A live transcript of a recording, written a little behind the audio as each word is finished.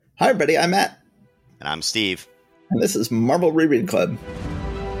Hi, everybody. I'm Matt. And I'm Steve. And this is Marvel Reread Club.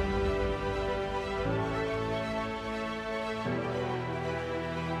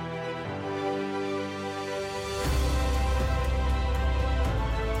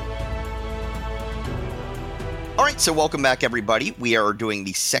 All right, so welcome back, everybody. We are doing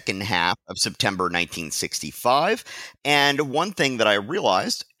the second half of September 1965. And one thing that I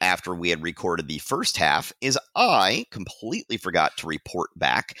realized after we had recorded the first half is I completely forgot to report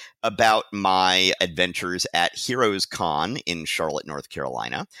back about my adventures at Heroes Con in Charlotte, North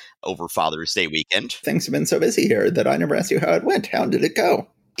Carolina over Father's Day weekend. Things have been so busy here that I never asked you how it went. How did it go?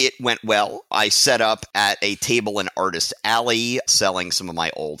 It went well. I set up at a table in Artist Alley selling some of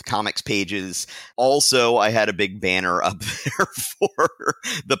my old comics pages. Also, I had a big banner up there for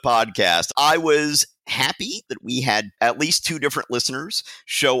the podcast. I was happy that we had at least 2 different listeners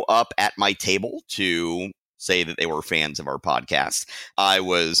show up at my table to say that they were fans of our podcast. I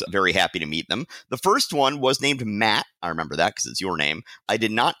was very happy to meet them. The first one was named Matt. I remember that because it's your name. I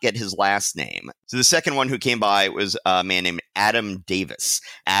did not get his last name. So the second one who came by was a man named Adam Davis.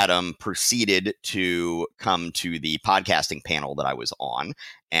 Adam proceeded to come to the podcasting panel that I was on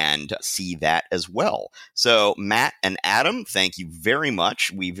and see that as well. So Matt and Adam, thank you very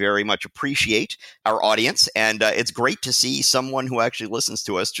much. We very much appreciate our audience. And it's great to see someone who actually listens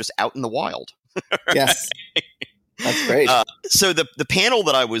to us just out in the wild. Yes, that's great. So the panel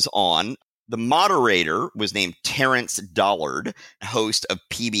that I was on, the moderator was named Terrence Dollard, host of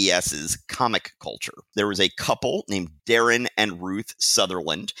PBS's Comic Culture. There was a couple named Darren and Ruth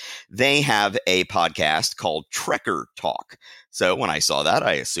Sutherland. They have a podcast called Trekker Talk. So when I saw that,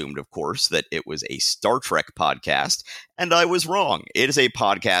 I assumed, of course, that it was a Star Trek podcast, and I was wrong. It is a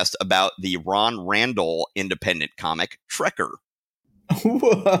podcast about the Ron Randall independent comic Trekker.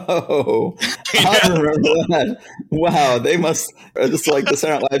 Whoa. I remember that. Wow, they must, it's like the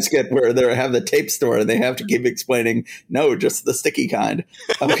Saturday Night Live skit where they have the tape store and they have to keep explaining, no, just the sticky kind.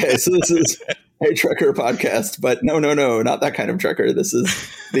 Okay, so this is a Trekker podcast, but no, not that kind of Trekker. This is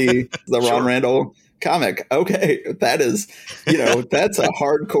the Ron Randall comic. Okay, that is, that's a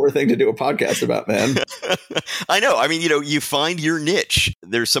hardcore thing to do a podcast about, man. I know. I mean, you find your niche.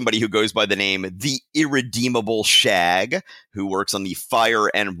 There's somebody who goes by the name The Irredeemable Shag, who works on the Fire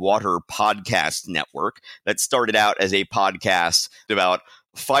and Water Podcast Network that started out as a podcast about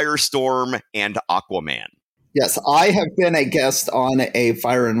Firestorm and Aquaman. Yes, I have been a guest on a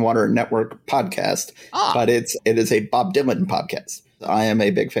Fire and Water Network podcast, but it is a Bob Dylan podcast. I am a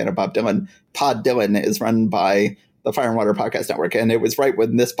big fan of Bob Dylan. Pod Dylan is run by the Fire and Water Podcast Network, and it was right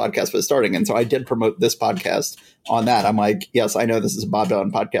when this podcast was starting. And so I did promote this podcast on that. I'm like, yes, I know this is a Bob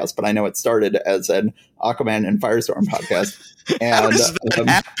Dylan podcast, but I know it started as an Aquaman and Firestorm podcast. And, how does that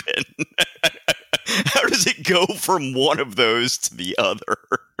happen? How does it go from one of those to the other?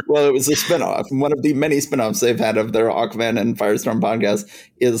 Well, it was a spinoff. One of the many spinoffs they've had of their Aquaman and Firestorm podcast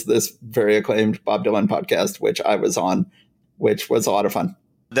is this very acclaimed Bob Dylan podcast, which I was on, which was a lot of fun.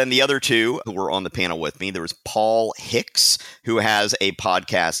 Then the other 2 who were on the panel with me, there was Paul Hicks, who has a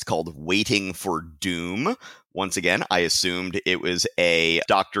podcast called Waiting for Doom. Once again, I assumed it was a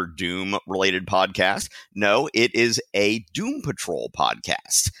Dr. Doom related podcast. No, it is a Doom Patrol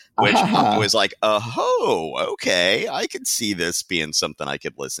podcast, which was like, oh, okay, I could see this being something I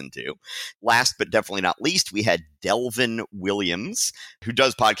could listen to. Last but definitely not least, we had Delvin Williams, who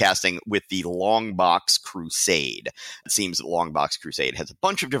does podcasting with the Longbox Crusade. It seems that Longbox Crusade has a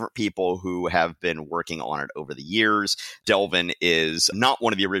bunch of different people who have been working on it over the years. Delvin is not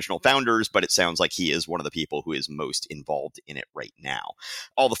one of the original founders, but it sounds like he is one of the people who is most involved in it right now.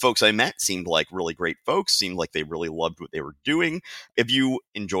 All the folks I met seemed like really great folks, seemed like they really loved what they were doing. If you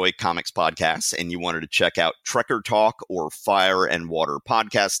enjoy comics podcasts and you wanted to check out Trekker Talk or Fire and Water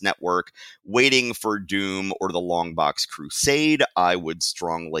Podcast Network, Waiting for Doom, or the Longbox Crusade, I would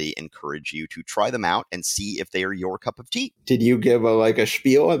strongly encourage you to try them out and see if they are your cup of tea. Did you give a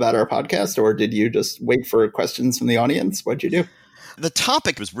spiel about our podcast, or did you just wait for questions from the audience? What'd you do? The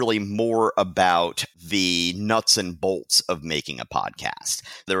topic was really more about the nuts and bolts of making a podcast.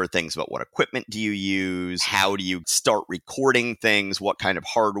 There were things about what equipment do you use? How do you start recording things? What kind of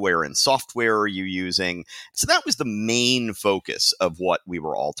hardware and software are you using? So that was the main focus of what we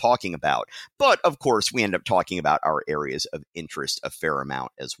were all talking about. But of course, we end up talking about our areas of interest a fair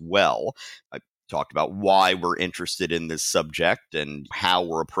amount as well. I talked about why we're interested in this subject and how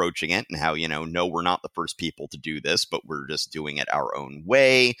we're approaching it and how, no, we're not the first people to do this, but we're just doing it our own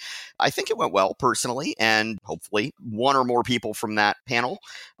way. I think it went well personally, and hopefully one or more people from that panel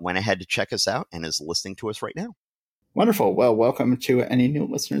went ahead to check us out and is listening to us right now. Wonderful. Well, welcome to any new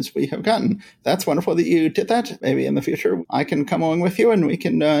listeners we have gotten. That's wonderful that you did that. Maybe in the future I can come along with you and we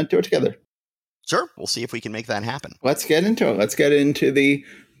can do it together. Sure. We'll see if we can make that happen. Let's get into it. Let's get into the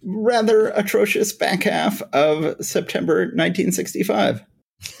rather atrocious back half of September 1965.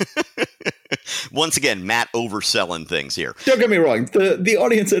 Once again, Matt overselling things here. Don't get me wrong. The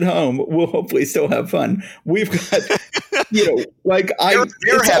audience at home will hopefully still have fun. We've got,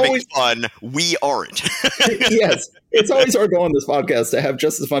 they're having fun. We aren't. Yes. It's always our goal on this podcast to have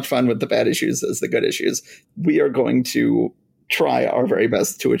just as much fun with the bad issues as the good issues. We are going to try our very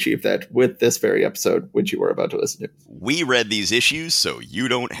best to achieve that with this very episode, which you are about to listen to. We read these issues, so you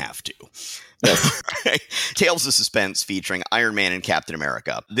don't have to. Yes. Tales of Suspense featuring Iron Man and Captain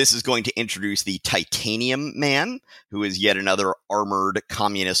America. This is going to introduce the Titanium Man, who is yet another armored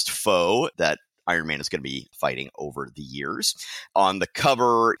communist foe that Iron Man is going to be fighting over the years. On the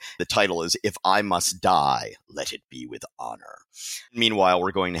cover, the title is If I Must Die, Let It Be With Honor. Meanwhile,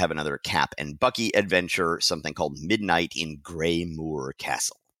 we're going to have another Cap and Bucky adventure, something called Midnight in Grey Moor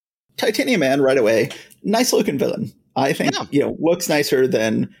Castle. Titanium Man right away. Nice looking villain. I think, looks nicer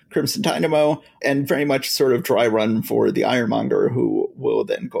than Crimson Dynamo, and very much sort of dry run for the Ironmonger, who will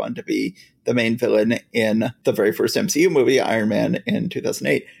then go on to be the main villain in the very first MCU movie, Iron Man, in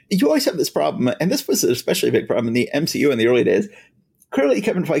 2008. You always have this problem, and this was an especially big problem in the MCU in the early days. Clearly,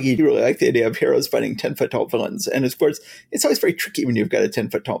 Kevin Feige really liked the idea of heroes fighting 10-foot-tall villains. And of course, it's always very tricky when you've got a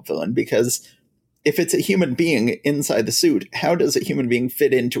 10-foot-tall villain, because if it's a human being inside the suit, how does a human being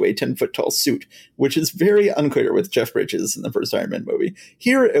fit into a 10-foot-tall suit? Which is very unclear with Jeff Bridges in the first Iron Man movie.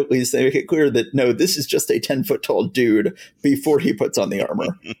 Here, at least, they make it clear that, no, this is just a 10-foot-tall dude before he puts on the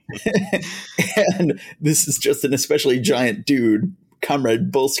armor. And this is just an especially giant dude,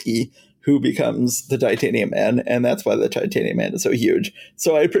 Comrade Bulsky, who becomes the Titanium Man, and that's why the Titanium Man is so huge.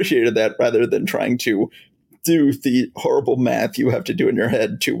 So I appreciated that rather than trying to do the horrible math you have to do in your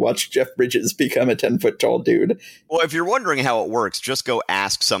head to watch Jeff Bridges become a 10-foot-tall dude. Well, if you're wondering how it works, just go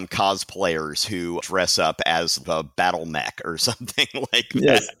ask some cosplayers who dress up as the battle mech or something like that.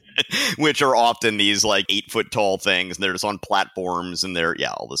 Yes. Which are often these 8-foot-tall things, and they're just on platforms, and they're,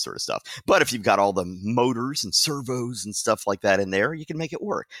 all this sort of stuff. But if you've got all the motors and servos and stuff like that in there, you can make it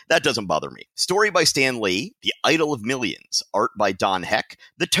work. That doesn't bother me. Story by Stan Lee, The Idol of Millions. Art by Don Heck,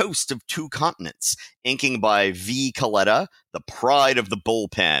 The Toast of Two Continents. Inking by V. Coletta, The Pride of the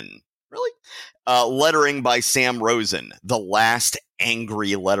Bullpen. Really? Lettering by Sam Rosen, The Last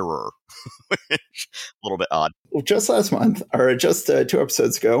Angry Letterer. Which, a little bit odd. Well, just last month, or just 2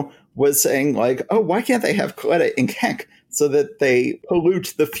 episodes ago, was saying why can't they have Coletta ink Heck so that they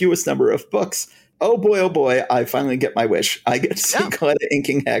pollute the fewest number of books? Oh boy, I finally get my wish. I get to see Coletta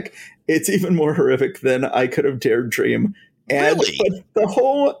inking Heck. It's even more horrific than I could have dared dream. And really?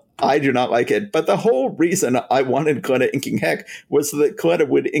 But I do not like it, but the whole reason I wanted Coletta inking Heck was so that Coletta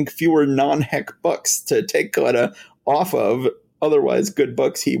would ink fewer non-Heck books to take Coletta off of otherwise good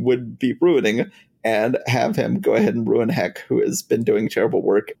books he would be ruining, and have him go ahead and ruin Heck, who has been doing terrible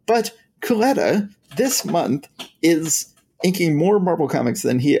work. But Coletta, this month, is inking more Marvel comics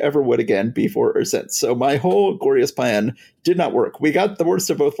than he ever would again before or since. So my whole glorious plan did not work. We got the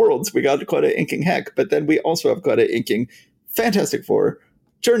worst of both worlds. We got Coletta inking Heck, but then we also have Coletta inking Fantastic Four,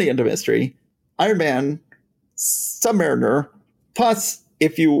 Journey into Mystery, Iron Man, Submariner, plus,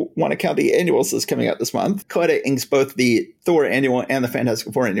 if you want to count the annuals that's coming out this month, Coletta inks both the Thor annual and the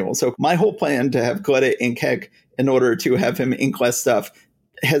Fantastic Four annual. So my whole plan to have Coletta ink Heck in order to have him ink less stuff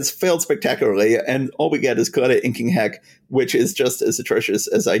has failed spectacularly, and all we get is Coletta inking Heck, which is just as atrocious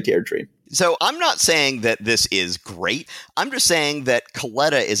as I dare dream. So I'm not saying that this is great. I'm just saying that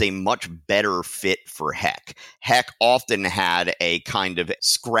Coletta is a much better fit for Heck. Heck often had a kind of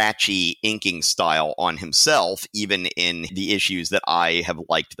scratchy inking style on himself, even in the issues that I have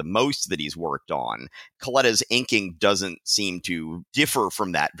liked the most that he's worked on. Coletta's inking doesn't seem to differ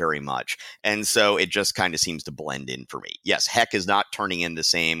from that very much, and so it just kind of seems to blend in for me. Yes, Heck is not turning in the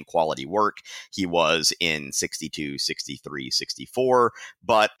same quality work he was in 62, 63, 64,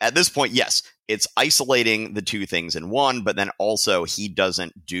 but at this point, yes, it's isolating the two things in one, but then also he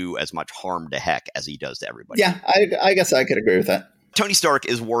doesn't do as much harm to Heck as he does to everybody. Yeah, I guess I could agree with that. Tony Stark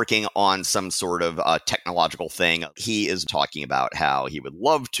is working on some sort of technological thing. He is talking about how he would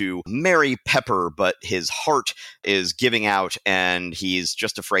love to marry Pepper, but his heart is giving out and he's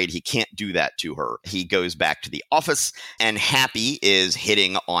just afraid he can't do that to her. He goes back to the office and Happy is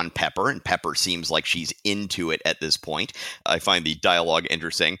hitting on Pepper, and Pepper seems like she's into it at this point. I find the dialogue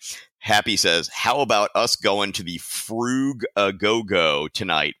interesting. Happy says, how about us going to the Frug Go-Go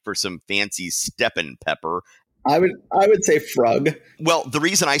tonight for some fancy steppin', Pepper? I would say Frug. Well, the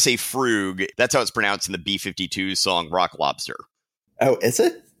reason I say Frug, that's how it's pronounced in the B-52 song Rock Lobster. Oh, is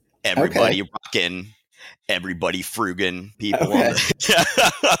it? Everybody rockin'. Everybody frugging people on Okay.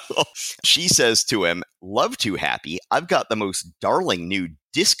 the She says to him, "Love too happy. I've got the most darling new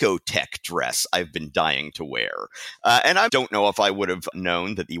discotheque dress I've been dying to wear." And I don't know if I would have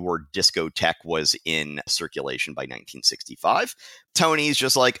known that the word discotheque was in circulation by 1965. Tony's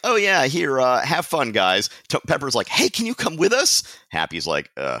just like, "Oh yeah, here, have fun, guys." Pepper's like, "Hey, can you come with us?" Happy's like,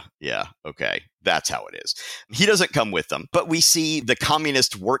 yeah, okay. That's how it is. He doesn't come with them, but we see the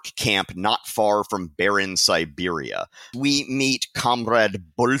communist work camp not far from barren Siberia. We meet Comrade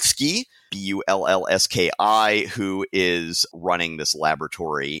Bulski, Bullski, who is running this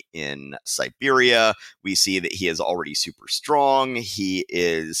laboratory in Siberia. We see that he is already super strong. He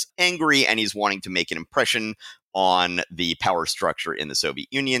is angry and he's wanting to make an impression on the power structure in the Soviet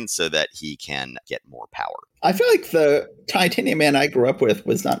Union so that he can get more power. I feel like the Titanium Man I grew up with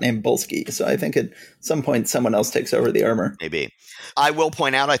was not named Bulski, so I think at some point someone else takes over the armor. Maybe. I will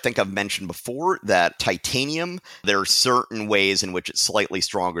point out, I think I've mentioned before, that titanium, there are certain ways in which it's slightly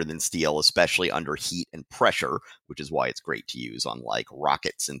stronger than steel, especially under heat and pressure, which is why it's great to use on like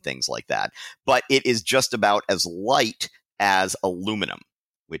rockets and things like that. But it is just about as light as aluminum,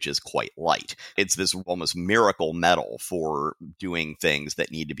 which is quite light. It's this almost miracle metal for doing things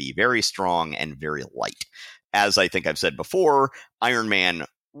that need to be very strong and very light. As I think I've said before, Iron Man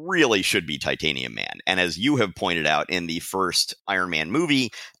really should be Titanium Man. And as you have pointed out in the first Iron Man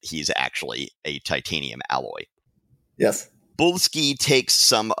movie, he's actually a titanium alloy. Yes. Bulski takes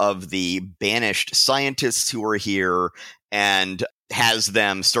some of the banished scientists who are here and has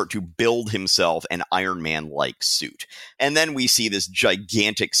them start to build himself an Iron Man-like suit. And then we see this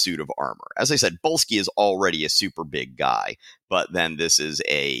gigantic suit of armor. As I said, Bulski is already a super big guy, but then this is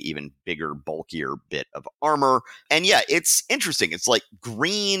a even bigger, bulkier bit of armor. And yeah, it's interesting. It's like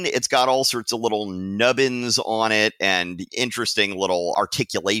green. It's got all sorts of little nubbins on it and interesting little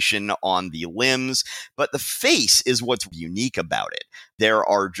articulation on the limbs. But the face is what's unique about it. There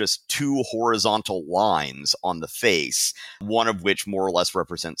are just two horizontal lines on the face, one of which more or less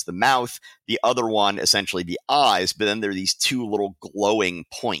represents the mouth, the other one essentially the eyes, but then there are these two little glowing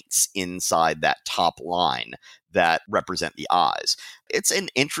points inside that top line that represent the eyes. It's an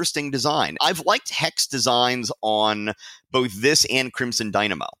interesting design. I've liked Hex designs on both this and Crimson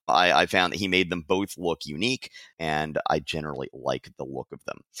Dynamo. I found that he made them both look unique, and I generally like the look of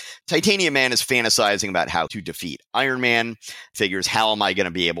them. Titanium Man is fantasizing about how to defeat Iron Man, figures, how am I going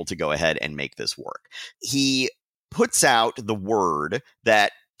to be able to go ahead and make this work? He puts out the word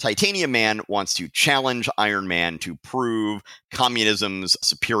that Titanium Man wants to challenge Iron Man to prove communism's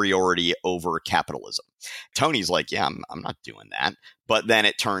superiority over capitalism. Tony's like, yeah, I'm not doing that. But then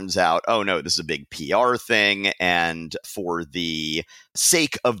it turns out, oh no, this is a big PR thing. And for the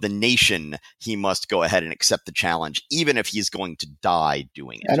sake of the nation, he must go ahead and accept the challenge, even if he's going to die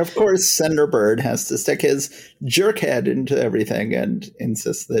doing it. And of course, Senator Byrd has to stick his jerk head into everything and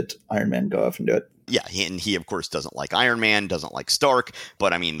insist that Iron Man go off and do it. Yeah, and he, of course, doesn't like Iron Man, doesn't like Stark,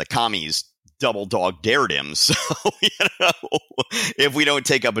 but I mean, the commies double dog dared him. So, if we don't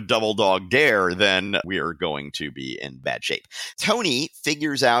take up a double dog dare, then we are going to be in bad shape. Tony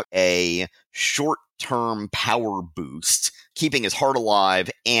figures out a short-term power boost, keeping his heart alive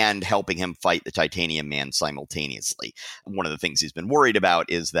and helping him fight the Titanium Man simultaneously. One of the things he's been worried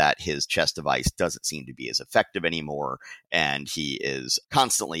about is that his chest device doesn't seem to be as effective anymore, and he is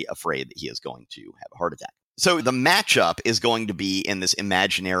constantly afraid that he is going to have a heart attack. So the matchup is going to be in this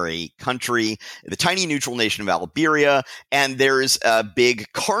imaginary country, the tiny neutral nation of Alberia, and there's a big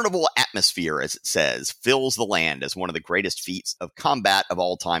carnival atmosphere, as it says, fills the land as one of the greatest feats of combat of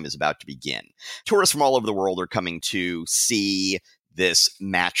all time is about to begin. Tourists from all over the world are coming to see this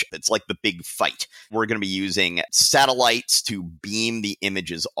match. It's like the big fight. We're going to be using satellites to beam the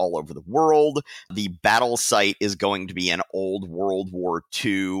images all over the world. The battle site is going to be an old World War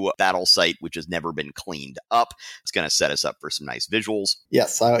II battle site, which has never been cleaned up. It's going to set us up for some nice visuals.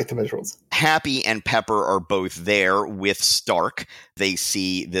 Yes, I like the visuals. Happy and Pepper are both there with Stark. They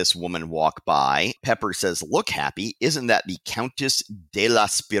see this woman walk by. Pepper says, "Look, Happy, isn't that the Countess de la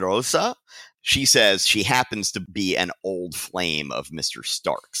Spirosa?" She says she happens to be an old flame of Mr.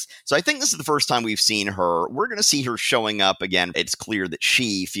 Stark's. So I think this is the first time we've seen her. We're going to see her showing up again. It's clear that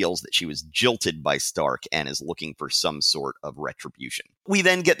she feels that she was jilted by Stark and is looking for some sort of retribution. We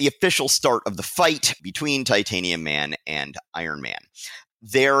then get the official start of the fight between Titanium Man and Iron Man.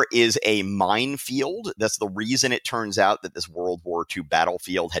 there is a minefield. That's the reason it turns out that this World War II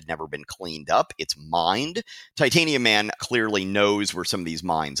battlefield had never been cleaned up. It's mined. Titanium Man clearly knows where some of these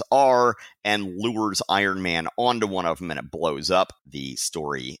mines are and lures Iron Man onto one of them, and it blows up. The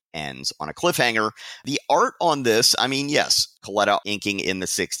story ends on a cliffhanger. The art on this, I mean, yes, Coletta inking in the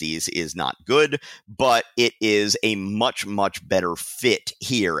 60s is not good, but it is a much, much better fit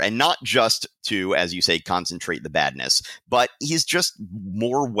here. And not just to, as you say, concentrate the badness, but he's just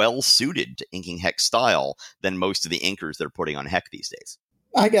more well-suited to inking Heck's style than most of the inkers they're putting on Heck these days.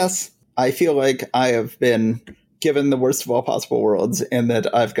 I guess. I feel like I have been given the worst of all possible worlds in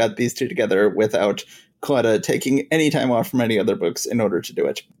that I've got these two together without Coletta taking any time off from any other books in order to do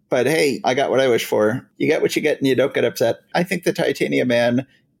it. But hey, I got what I wish for. You get what you get and you don't get upset. I think the Titanium Man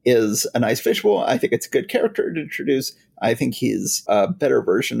is a nice visual. I think it's a good character to introduce. I think he's a better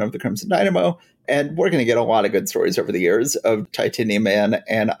version of the Crimson Dynamo. And we're going to get a lot of good stories over the years of Titanium Man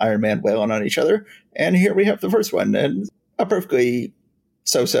and Iron Man wailing on each other. And here we have the first one, and a perfectly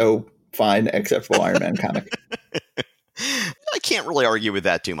so-so fine, acceptable Iron Man comic. I can't really argue with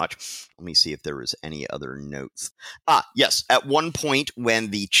that too much. Let me see if there was any other notes. Yes. At one point when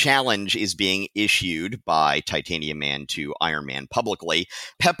the challenge is being issued by Titanium Man to Iron Man publicly,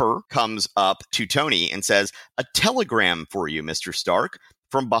 Pepper comes up to Tony and says, "A telegram for you, Mr. Stark,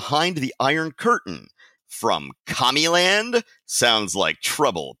 from behind the Iron Curtain. From Commieland? Sounds like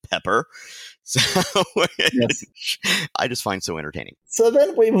trouble, Pepper." So yes. I just find so entertaining. So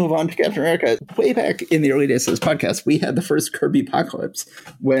then we move on to Captain America. Way back in the early days of this podcast, we had the first Kirby-pocalypse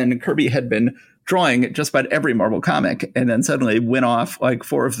when Kirby had been drawing just about every Marvel comic and then suddenly went off like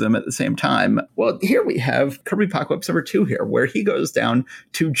 4 of them at the same time. Well, here we have Kirby-pocalypse number 2 here, where he goes down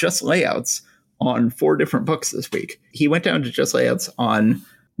to just layouts on 4 different books this week. He went down to just layouts on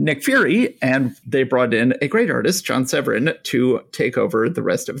Nick Fury, and they brought in a great artist, John Severin, to take over the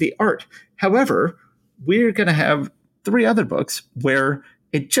rest of the art. However, we're going to have 3 other books where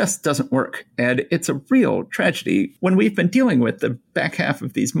it just doesn't work, and it's a real tragedy. When we've been dealing with the back half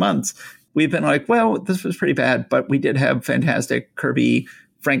of these months, we've been like, well, this was pretty bad, but we did have fantastic Kirby.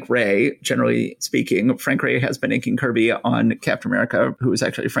 Frank Ray, generally speaking. Frank Ray has been inking Kirby on Captain America, who is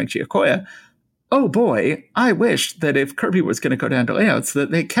actually Frank Giacoya. Oh boy, I wish that if Kirby was going to go down to layouts,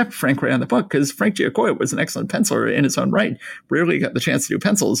 that they kept Frank Ray on the book, because Frank Giacoya was an excellent penciler in his own right. Rarely got the chance to do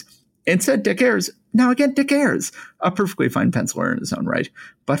pencils. Instead, Dick Ayers, now again, Dick Ayers, a perfectly fine penciler in his own right.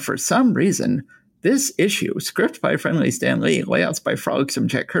 But for some reason, this issue, script by friendly Stan Lee, layouts by frolicsome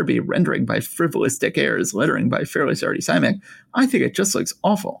Jack Kirby, rendering by frivolous Dick Ayers, lettering by fearless Artie Simek, I think it just looks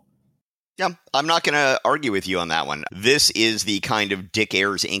awful. Yeah, I'm not going to argue with you on that one. This is the kind of Dick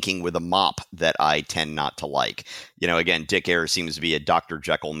Ayers inking with a mop that I tend not to like. You know, again, Dick Ayers seems to be a Dr.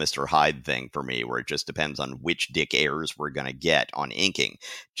 Jekyll, Mr. Hyde thing for me, where it just depends on which Dick Ayers we're going to get on inking.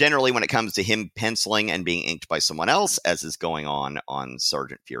 Generally, when it comes to him penciling and being inked by someone else, as is going on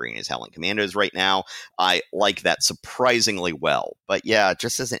Sergeant Fury and his Howling Commandos right now, I like that surprisingly well. But yeah,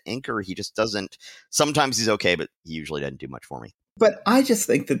 just as an inker, he just doesn't. Sometimes he's okay, but he usually doesn't do much for me. But I just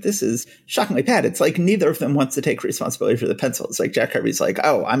think that this is shockingly bad. It's like neither of them wants to take responsibility for the pencils. Like Jack Kirby's like,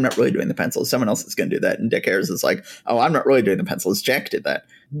 oh, I'm not really doing the pencils. Someone else is going to do that. And Dick Ayers is like, oh, I'm not really doing the pencils. Jack did that.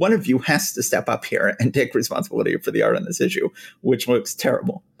 One of you has to step up here and take responsibility for the art on this issue, which looks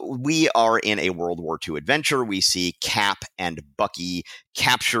terrible. We are in a World War II adventure. We see Cap and Bucky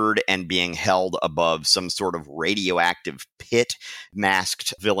captured and being held above some sort of radioactive pit.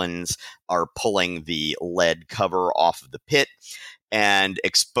 Masked villains are pulling the lead cover off of the pit and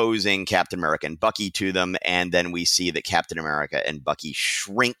exposing Captain America and Bucky to them. And then we see that Captain America and Bucky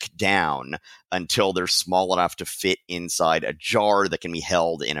shrink down until they're small enough to fit inside a jar that can be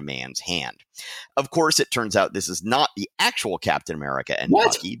held in a man's hand. Of course, it turns out this is not the actual Captain America and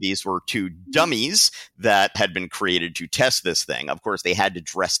Bucky. These were 2 dummies that had been created to test this thing. Of course, they had to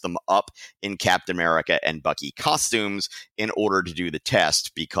dress them up in Captain America and Bucky costumes in order to do the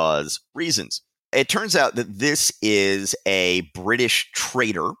test because reasons. It turns out that this is a British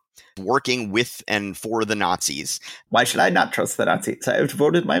traitor working with and for the Nazis. Why should I not trust the Nazis? I have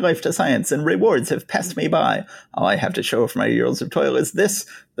devoted my life to science, and rewards have passed me by. All I have to show for my years of toil is this,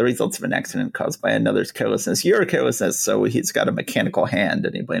 the results of an accident caused by another's carelessness. Your carelessness, so he's got a mechanical hand,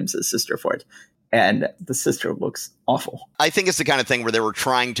 and he blames his sister for it. And the sister looks awful. I think it's the kind of thing where they were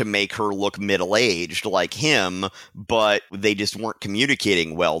trying to make her look middle-aged like him, but they just weren't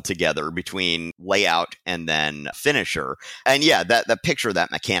communicating well together between layout and then finisher. And yeah, that picture of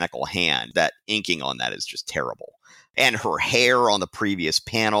that mechanical hand, that inking on that is just terrible. And her hair on the previous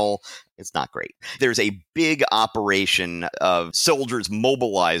panel, It's not great. There's a big operation of soldiers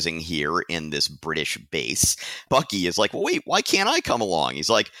mobilizing here in this British base. Bucky is like, well, wait, why can't I come along? He's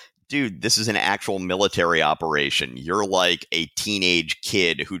like, dude, this is an actual military operation. You're like a teenage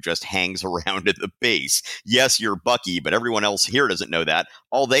kid who just hangs around at the base. Yes, you're Bucky, but everyone else here doesn't know that.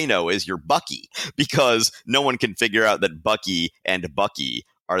 All they know is you're Bucky, because no one can figure out that Bucky and Bucky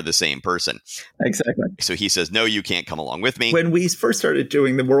are the same person. Exactly. So he says, no, you can't come along with me. When we first started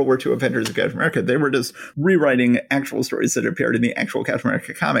doing the World War II Avengers of Captain America, they were just rewriting actual stories that appeared in the actual Captain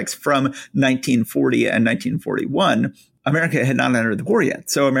America comics from 1940 and 1941. America had not entered the war yet.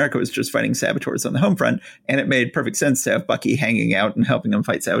 So America was just fighting saboteurs on the home front, and it made perfect sense to have Bucky hanging out and helping them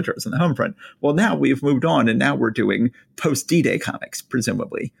fight saboteurs on the home front. Well, now we've moved on, and now we're doing post-D-Day comics,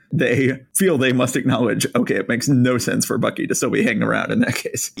 presumably. They feel they must acknowledge, okay, it makes no sense for Bucky to still be hanging around in that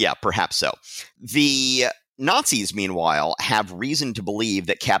case. Yeah, perhaps so. The Nazis, meanwhile, have reason to believe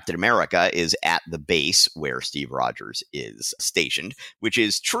that Captain America is at the base where Steve Rogers is stationed, which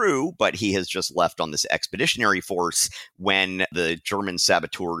is true, but he has just left on this expeditionary force when the German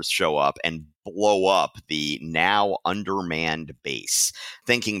saboteurs show up and blow up the now undermanned base,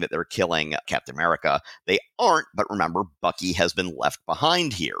 thinking that they're killing Captain America. They aren't, but remember, Bucky has been left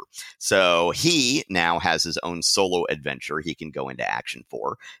behind here. So he now has his own solo adventure he can go into action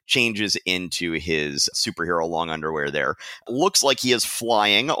for, changes into his superhero long underwear there. Looks like he is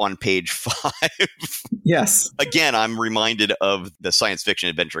flying on page 5. Yes. Again, I'm reminded of the science fiction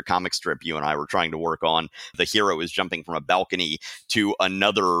adventure comic strip you and I were trying to work on. The hero is jumping from a balcony to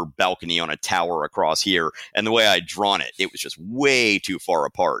another balcony on a tower across here. And the way I'd drawn it, it was just way too far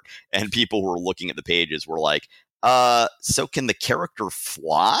apart. And people who were looking at the pages were like, so can the character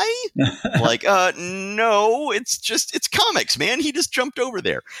fly? Like, no, it's comics, man. He just jumped over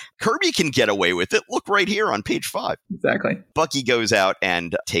there. Kirby can get away with it. Look right here on page 5. Exactly. Bucky goes out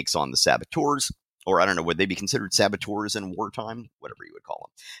and takes on the saboteurs. Or I don't know, would they be considered saboteurs in wartime? Whatever you would call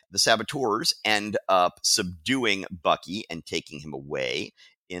them. The saboteurs end up subduing Bucky and taking him away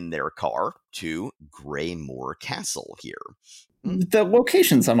in their car to Greymoor Castle here. The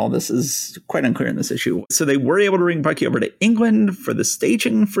locations on all this is quite unclear in this issue. So they were able to bring Bucky over to England for the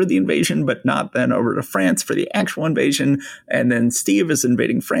staging for the invasion, but not then over to France for the actual invasion. And then Steve is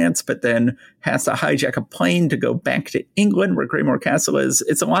invading France, but then has to hijack a plane to go back to England where Greymoor Castle is.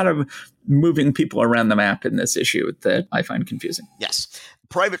 It's a lot of moving people around the map in this issue that I find confusing. Yes.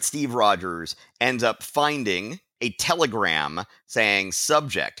 Private Steve Rogers ends up finding a telegram saying,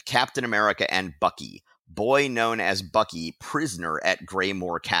 subject, Captain America and Bucky. Boy known as Bucky, prisoner at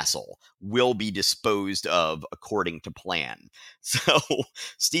Greymoor Castle, will be disposed of according to plan. So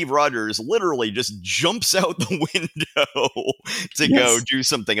Steve Rogers literally just jumps out the window to go do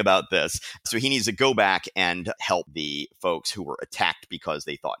something about this. So he needs to go back and help the folks who were attacked because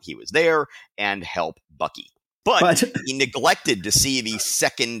they thought he was there and help Bucky. But he neglected to see the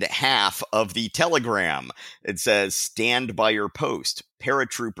second half of the telegram. It says, stand by your post,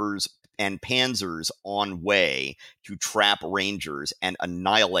 paratroopers and panzers on way to trap Rangers and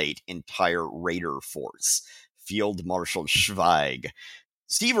annihilate entire Raider force. Field Marshal Schweig.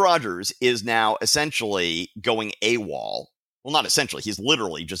 Steve Rogers is now essentially going AWOL. Well, not essentially. He's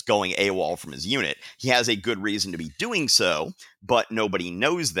literally just going AWOL from his unit. He has a good reason to be doing so, but nobody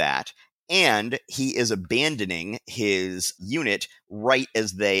knows that. And he is abandoning his unit right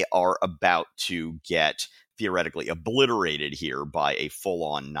as they are about to get theoretically obliterated here by a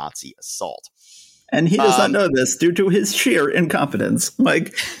full-on Nazi assault. And he does not know this due to his sheer incompetence.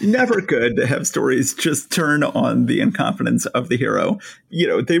 Like, never good to have stories just turn on the incompetence of the hero. You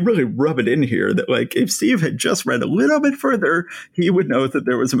know, they really rub it in here that, like, if Steve had just read a little bit further, he would know that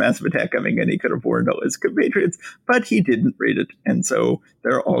there was a massive attack coming and he could have warned all his compatriots, but he didn't read it. And so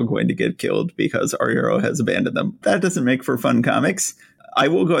they're all going to get killed because our hero has abandoned them. That doesn't make for fun comics. I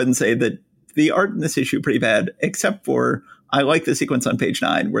will go ahead and say that the art in this issue pretty bad, except for I like the sequence on page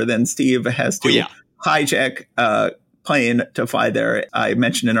 9 where then Steve has to hijack a plane to fly there. I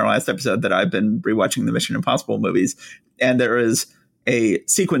mentioned in our last episode that I've been rewatching the Mission Impossible movies, and there is a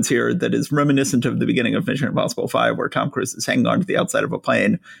sequence here that is reminiscent of the beginning of Mission Impossible 5 where Tom Cruise is hanging on to the outside of a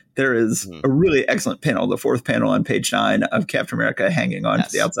plane. There is a really excellent panel, the 4th panel on page 9 of Captain America hanging on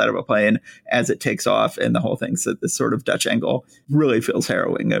to the outside of a plane as it takes off, and the whole thing's at this sort of Dutch angle. Really feels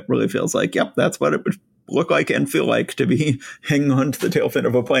harrowing. It really feels like, yep, that's what it would look like and feel like to be hanging on to the tail fin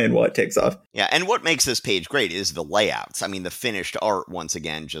of a plane while it takes off. Yeah, and what makes this page great is the layouts. I mean, the finished art, once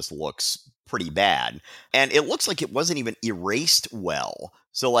again, just looks pretty bad. And it looks like it wasn't even erased well.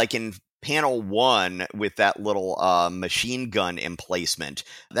 So like in panel 1 with that little machine gun emplacement,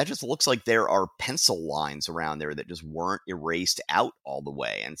 that just looks like there are pencil lines around there that just weren't erased out all the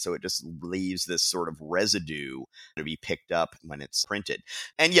way. And so it just leaves this sort of residue to be picked up when it's printed.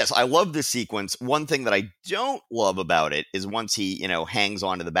 And yes, I love this sequence. One thing that I don't love about it is once he, hangs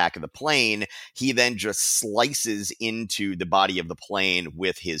onto the back of the plane, he then just slices into the body of the plane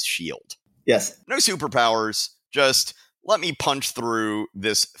with his shield. Yes. No superpowers, just let me punch through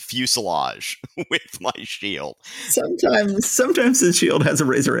this fuselage with my shield. Sometimes his shield has a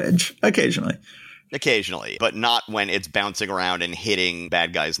razor edge. Occasionally, but not when it's bouncing around and hitting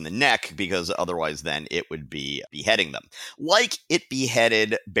bad guys in the neck, because otherwise then it would be beheading them. Like it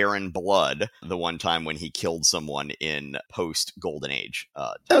beheaded Baron Blood the one time when he killed someone in post-Golden Age.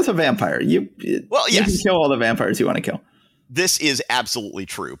 That was a vampire. You can kill all the vampires you want to kill. This is absolutely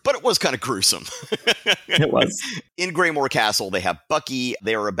true, but it was kind of gruesome. It was. In Greymore Castle, they have Bucky.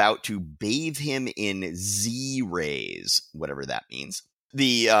 They are about to bathe him in Z-rays, whatever that means.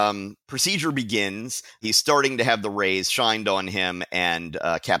 The procedure begins. He's starting to have the rays shined on him, and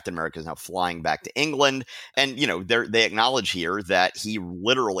Captain America is now flying back to England. And, they acknowledge here that he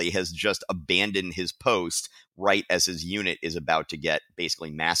literally has just abandoned his post right as his unit is about to get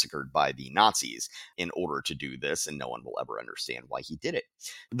basically massacred by the Nazis in order to do this, and no one will ever understand why he did it.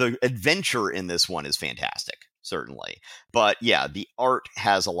 The adventure in this one is fantastic, certainly. But yeah, the art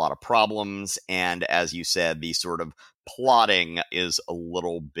has a lot of problems, and as you said, the sort of plotting is a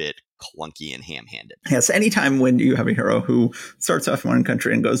little bit clunky and ham-handed. Yes, anytime when you have a hero who starts off in one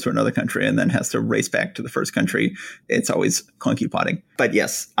country and goes to another country and then has to race back to the first country, it's always clunky plotting. But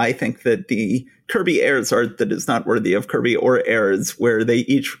yes, I think that the Kirby Heirs art that is not worthy of Kirby or Heirs, where they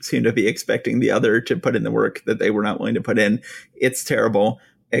each seem to be expecting the other to put in the work that they were not willing to put in, it's terrible,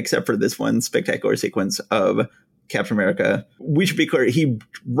 except for this one spectacular sequence of Captain America. We should be clear, he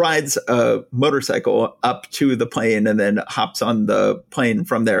rides a motorcycle up to the plane and then hops on the plane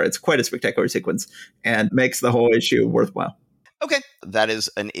from there. It's quite a spectacular sequence and makes the whole issue worthwhile. Okay, that is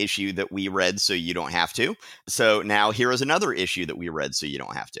an issue that we read so you don't have to. So now here is another issue that we read so you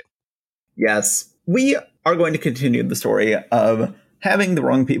don't have to. Yes, we are going to continue the story of having the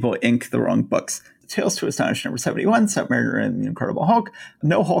wrong people ink the wrong books. Tales to Astonish number 71, Submariner and the Incredible Hulk.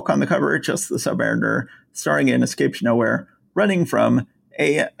 No Hulk on the cover, just the Submariner starring in Escape to Nowhere, running from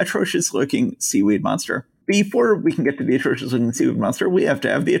a atrocious-looking seaweed monster. Before we can get to the atrocious-looking seaweed monster, we have to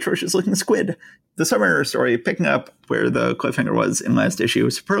have the atrocious-looking squid. The Submariner story, picking up where the cliffhanger was in last issue,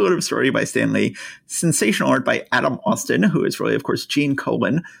 superlative story by Stan Lee, sensational art by Adam Austin, who is really, of course, Gene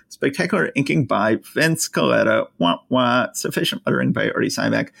Colan, spectacular inking by Vince Colletta, sufficient lettering by Artie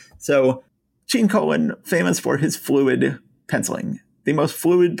Simek. So, Gene Colan, famous for his fluid penciling, the most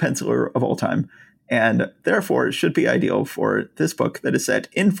fluid penciler of all time, and therefore should be ideal for this book that is set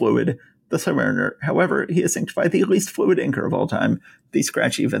in fluid, The Submariner. However, he is inked by the least fluid inker of all time, the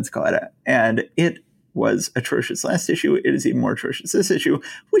scratchy Vince Colletta, and it was atrocious last issue. It is even more atrocious this issue.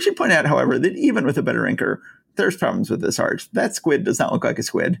 We should point out, however, that even with a better inker, there's problems with this art. That squid does not look like a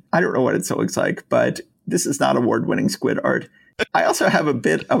squid. I don't know what it still looks like, but this is not award-winning squid art. I also have a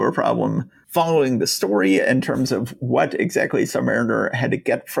bit of a problem following the story in terms of what exactly Submariner had to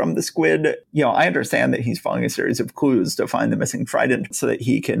get from the squid. I understand that he's following a series of clues to find the missing trident so that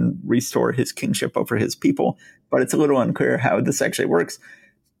he can restore his kingship over his people, but it's a little unclear how this actually works.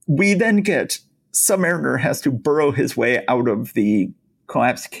 We then get Submariner has to burrow his way out of the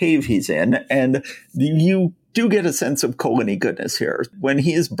collapsed cave he's in, and you do get a sense of Colan-y goodness here. When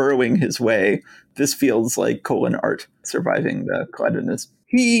he is burrowing his way, this feels like Colan art surviving the cloudedness.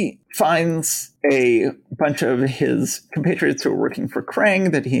 He finds a bunch of his compatriots who are working for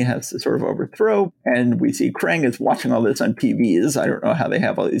Krang that he has to sort of overthrow. And we see Krang is watching all this on TVs. I don't know how they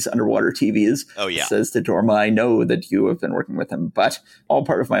have all these underwater TVs. Oh, yeah. Says to Dorma, I know that you have been working with him, but all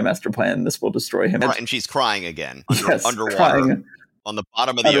part of my master plan. This will destroy him. Right, and she's crying again. Underwater. Crying. On the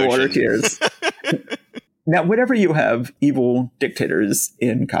bottom of the Underwater ocean. Tears. Now, whenever you have evil dictators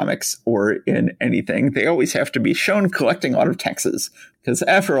in comics or in anything, they always have to be shown collecting a lot of taxes. Because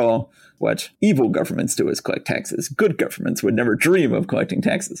after all, what evil governments do is collect taxes. Good governments would never dream of collecting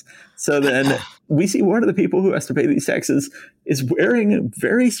taxes. So then we see one of the people who has to pay these taxes is wearing a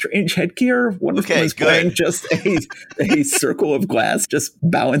very strange headgear. One of them is wearing just a circle of glass just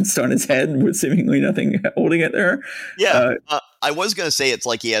balanced on his head with seemingly nothing holding it there. Yeah. I was going to say it's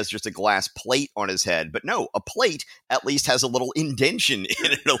like he has just a glass plate on his head, but no, a plate at least has a little indention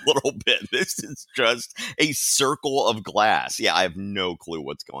in it a little bit. This is just a circle of glass. Yeah, I have no clue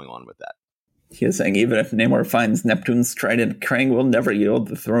what's going on with that. He is saying, even if Namor finds Neptune's trident, Krang will never yield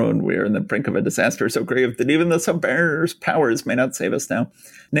the throne. We are on the brink of a disaster so grave that even the Submariner's powers may not save us now.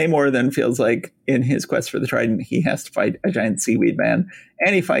 Namor then feels like, in his quest for the trident, he has to fight a giant seaweed man.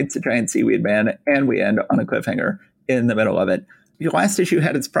 And he fights a giant seaweed man, and we end on a cliffhanger in the middle of it. Your last issue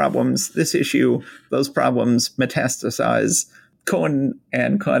had its problems. This issue, those problems metastasize. Cohen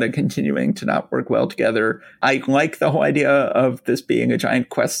and Claudia continuing to not work well together. I like the whole idea of this being a giant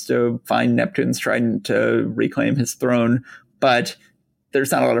quest to find Neptune's trident to reclaim his throne, but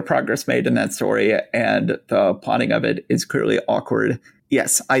there's not a lot of progress made in that story, and the plotting of it is clearly awkward.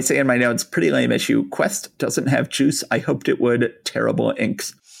 Yes, I say in my notes, pretty lame issue. Quest doesn't have juice. I hoped it would. Terrible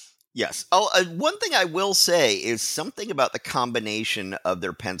inks. Yes. Oh, one thing I will say is something about the combination of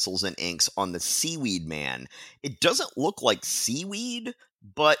their pencils and inks on the Seaweed Man. It doesn't look like seaweed,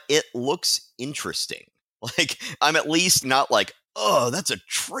 but it looks interesting. Like, I'm at least not like, oh, that's a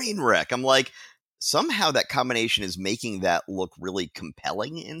train wreck. I'm like, somehow that combination is making that look really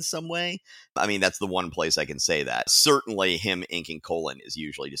compelling in some way. I mean, that's the one place I can say that. Certainly him inking Colin is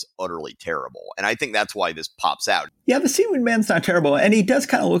usually just utterly terrible. And I think that's why this pops out. Yeah, the Seaweed Man's not terrible. And he does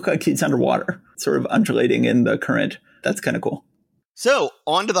kind of look like he's underwater, sort of undulating in the current. That's kind of cool. So,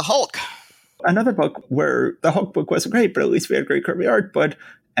 on to the Hulk. Another book where the Hulk book wasn't great, but at least we had great Kirby art. But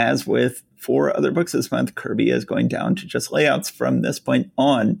as with 4 other books this month, Kirby is going down to just layouts from this point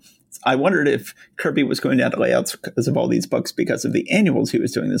on. I wondered if Kirby was going down to layouts because of all these books because of the annuals he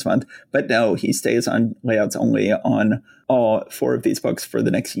was doing this month. But no, he stays on layouts only on all 4 of these books for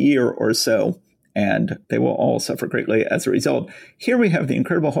the next year or so. And they will all suffer greatly as a result. Here we have the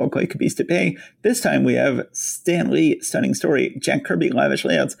Incredible Hulk like a beast at bay. This time we have Stan Lee, stunning story, Jack Kirby, lavish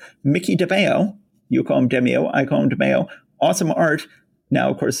layouts, Mickey DeMeo, you call him Demeo, I call him DeMeo, awesome art. Now,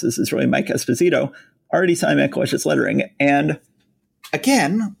 of course, this is really Mike Esposito, already signed Matt lettering. And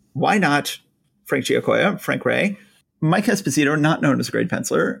again, why not Frank Giacoya, Frank Ray? Mike Esposito, not known as a great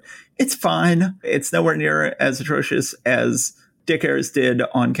penciler. It's fine. It's nowhere near as atrocious as Dick Ayers did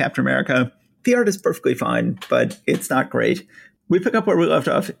on Captain America. The art is perfectly fine, but it's not great. We pick up where we left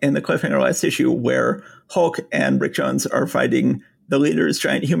off in the cliffhanger last issue, where Hulk and Rick Jones are fighting the leader's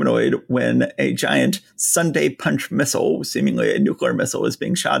giant humanoid when a giant Sunday punch missile, seemingly a nuclear missile, is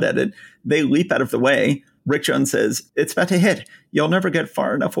being shot at it. They leap out of the way. Rick Jones says, it's about to hit. You'll never get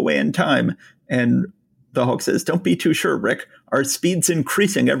far enough away in time. And the Hulk says, don't be too sure, Rick. Our speed's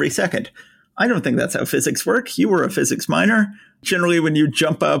increasing every second. I don't think that's how physics work. You were a physics minor. Generally, when you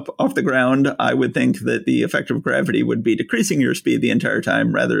jump up off the ground, I would think that the effect of gravity would be decreasing your speed the entire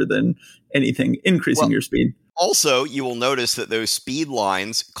time rather than anything increasing your speed. Also, you will notice that those speed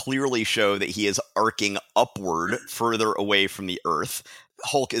lines clearly show that he is arcing upward further away from the Earth.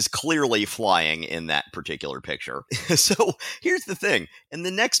 Hulk is clearly flying in that particular picture. So here's the thing. In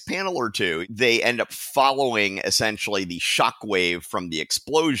the next panel or two, they end up following essentially the shockwave from the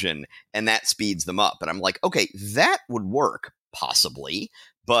explosion, and that speeds them up. And I'm like, okay, that would work, possibly.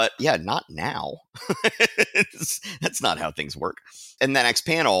 But yeah, not now. That's not how things work. In the next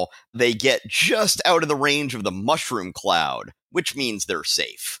panel, they get just out of the range of the mushroom cloud, which means they're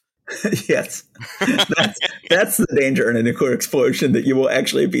safe. Yes. That's the danger in a nuclear explosion, that you will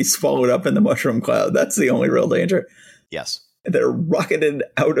actually be swallowed up in the mushroom cloud. That's the only real danger. Yes. They're rocketed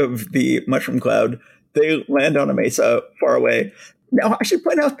out of the mushroom cloud. They land on a mesa far away. Now, I should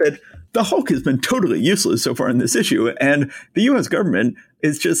point out that the Hulk has been totally useless so far in this issue, and the U.S. government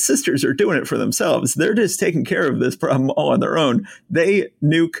is just, sisters are doing it for themselves. They're just taking care of this problem all on their own. They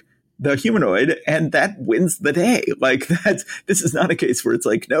nuke the humanoid, and that wins the day. Like, this is not a case where it's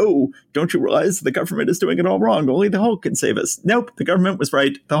like, no, don't you realize the government is doing it all wrong? Only the Hulk can save us. Nope, the government was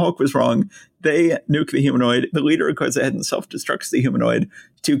right. The Hulk was wrong. They nuke the humanoid. The leader goes ahead and self-destructs the humanoid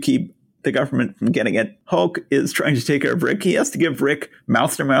to keep the government from getting it. Hulk is trying to take care of Rick. He has to give Rick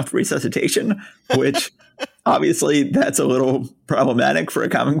mouth-to-mouth resuscitation, which obviously that's a little problematic for a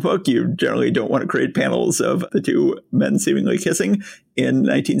comic book. You generally don't want to create panels of the two men seemingly kissing in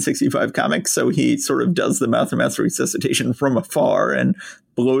 1965 comics. So he sort of does the mouth-to-mouth resuscitation from afar and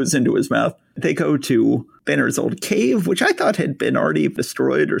blows into his mouth. They go to Banner's old cave, which I thought had been already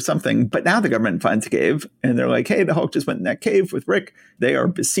destroyed or something. But now the government finds a cave and they're like, hey, the Hulk just went in that cave with Rick. They are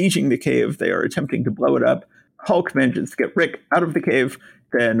besieging the cave. They are attempting to blow it up. Hulk manages to get Rick out of the cave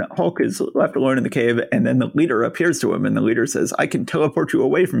then Hulk is left alone in the cave, and then the leader appears to him, and the leader says, I can teleport you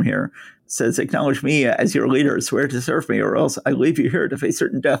away from here. Says, acknowledge me as your leader, swear to serve me, or else I leave you here to face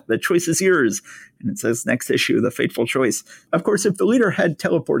certain death. The choice is yours. And it says, next issue, the fateful choice. Of course, if the leader had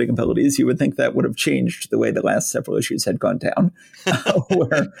teleporting abilities, you would think that would have changed the way the last several issues had gone down,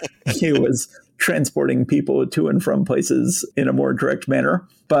 where he was transporting people to and from places in a more direct manner.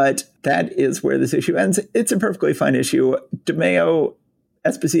 But that is where this issue ends. It's a perfectly fine issue. DeMeo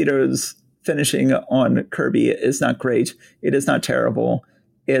Esposito's finishing on Kirby is not great. It is not terrible.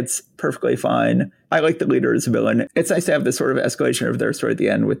 It's perfectly fine. I like the leader as a villain. It's nice to have this sort of escalation of their story at the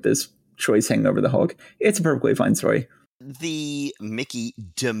end with this choice hanging over the Hulk. It's a perfectly fine story. The Mickey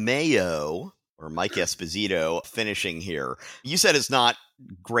DeMeo, or Mike Esposito, finishing here. You said it's not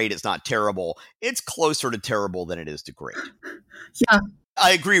great, it's not terrible. It's closer to terrible than it is to great. Yeah.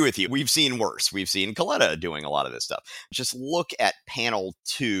 I agree with you. We've seen worse. We've seen Coletta doing a lot of this stuff. Just look at panel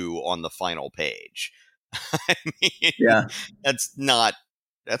 2 on the final page. I mean, yeah, that's not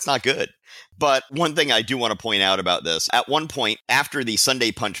good. But one thing I do want to point out about this, at one point after the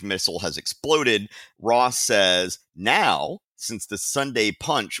Sunday Punch missile has exploded, Ross says, now, since the Sunday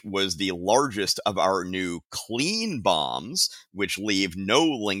Punch was the largest of our new clean bombs, which leave no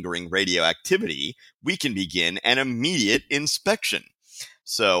lingering radioactivity, we can begin an immediate inspection.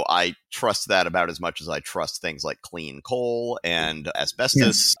 So I trust that about as much as I trust things like clean coal and asbestos.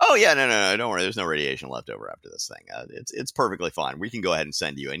 Yes. Oh, yeah, no, don't worry. There's no radiation left over after this thing. It's perfectly fine. We can go ahead and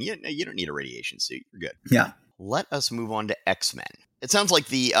send you. And you don't need a radiation suit. You're good. Yeah. Let us move on to X-Men. It sounds like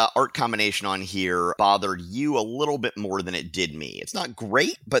the art combination on here bothered you a little bit more than it did me. It's not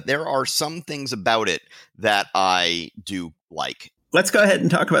great, but there are some things about it that I do like. Let's go ahead and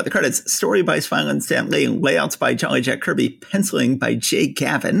talk about the credits. Story by Smiley and Stan Lee, layouts by Jolly Jack Kirby, penciling by Jay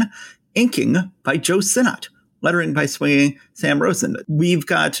Gavin, inking by Joe Sinnott, lettering by swinging Sam Rosen. We've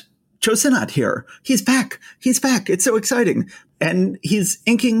got Joe Sinnott here. He's back. It's so exciting. And he's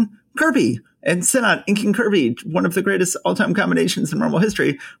inking Kirby. And Sinnott inking Kirby, one of the greatest all-time combinations in Marvel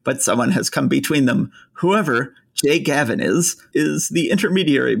history, but someone has come between them. Whoever Jay Gavin is the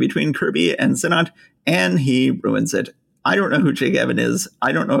intermediary between Kirby and Sinnott, and he ruins it. I don't know who Jay Gavin is.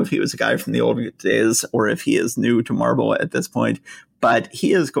 I don't know if he was a guy from the old days or if he is new to Marvel at this point, but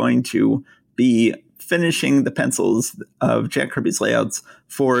he is going to be finishing the pencils of Jack Kirby's layouts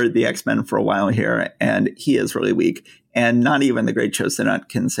for the X-Men for a while here, and he is really weak. And not even the great Joe Sinnott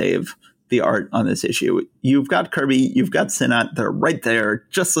can save the art on this issue. You've got Kirby, you've got Sinnott, they're right there.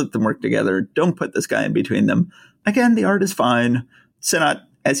 Just let them work together. Don't put this guy in between them. Again, the art is fine. Sinnott,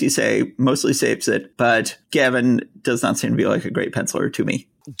 as you say, mostly saves it, but Gavin does not seem to be like a great penciler to me.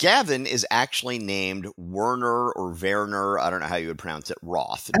 Gavin is actually named Werner or Werner, I don't know how you would pronounce it,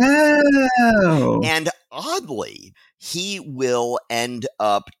 Roth. Oh. And oddly, he will end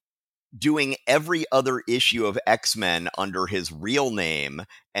up doing every other issue of X-Men under his real name,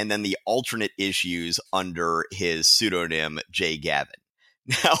 and then the alternate issues under his pseudonym, Jay Gavin.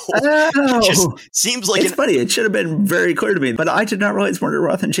 Now, it just seems like it's funny. It should have been very clear to me, but I did not realize Werner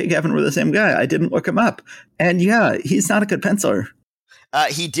Roth and Jay Gavin were the same guy. I didn't look him up. And yeah, he's not a good penciler.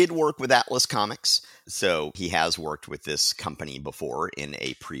 He did work with Atlas Comics, so he has worked with this company before in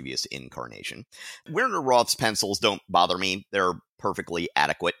a previous incarnation. Werner Roth's pencils don't bother me. They're perfectly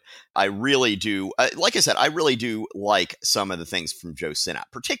adequate. I really do, like I said, I really do like some of the things from Joe Sinnott,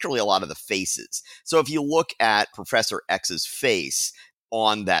 particularly a lot of the faces. So if you look at Professor X's face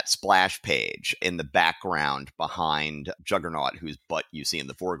on that splash page in the background behind Juggernaut, whose butt you see in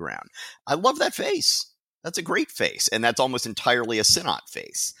the foreground, I love that face. That's a great face, and that's almost entirely a Sinnott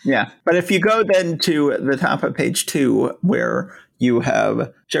face. Yeah, but if you go then to the top of page 2, where you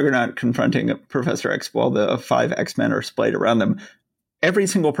have Juggernaut confronting Professor X while the 5 X-Men are splayed around them, every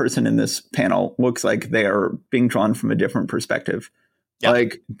single person in this panel looks like they are being drawn from a different perspective. Yep.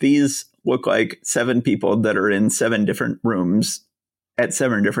 Like, these look like 7 people that are in 7 different rooms at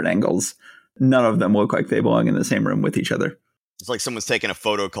 7 different angles. None of them look like they belong in the same room with each other. It's like someone's taking a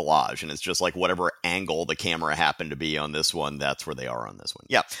photo collage, and it's just like whatever angle the camera happened to be on this one, that's where they are on this one.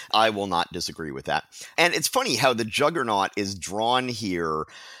 Yeah, I will not disagree with that. And it's funny how the Juggernaut is drawn here.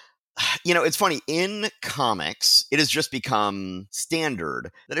 You know, it's funny, in comics, it has just become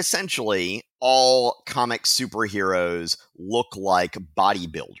standard that essentially all comic superheroes look like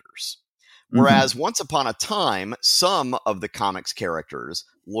bodybuilders. Whereas once upon a time, some of the comics characters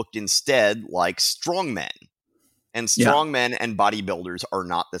looked instead like strongmen. And strongmen and bodybuilders are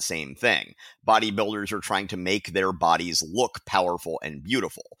not the same thing. Bodybuilders are trying to make their bodies look powerful and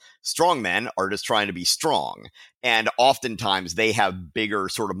beautiful. Strongmen are just trying to be strong. And oftentimes they have bigger,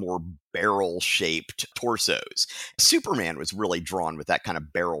 sort of more barrel-shaped torsos. Superman was really drawn with that kind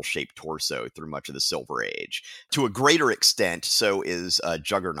of barrel-shaped torso through much of the Silver Age. To a greater extent, so is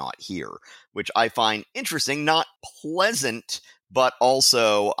Juggernaut here, which I find interesting, not pleasant, but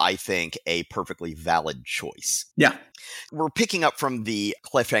also, I think, a perfectly valid choice. Yeah. We're picking up from the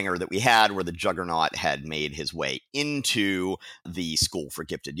cliffhanger that we had where the Juggernaut had made his way into the school for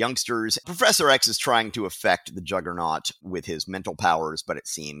gifted youngsters. Professor X is trying to affect the Juggernaut with his mental powers, but it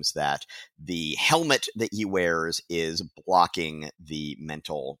seems that the helmet that he wears is blocking the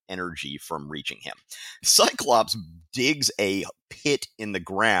mental energy from reaching him. Cyclops digs a pit in the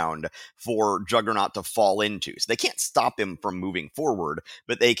ground for Juggernaut to fall into. So they can't stop him from moving forward,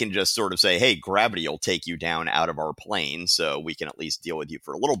 but they can just sort of say, hey, gravity will take you down out of our plane, so we can at least deal with you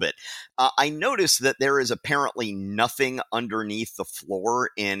for a little bit. I noticed that there is apparently nothing underneath the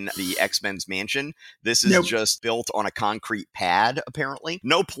floor in the X-Men's mansion. This is just built on a concrete pad, apparently.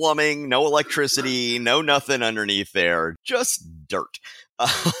 No plumbing, no electricity, no nothing underneath there, just dirt.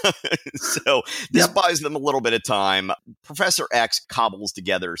 So this buys them a little bit of time. Professor X cobbles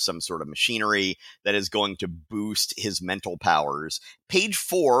together some sort of machinery that is going to boost his mental powers. Page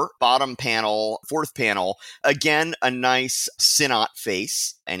 4, bottom panel, fourth panel, again, a nice Sinnot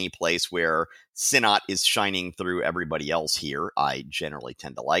face. Any place where Sinnot is shining through everybody else here, I generally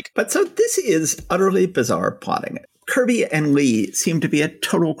tend to like. But so this is utterly bizarre plotting. Kirby and Lee seem to be at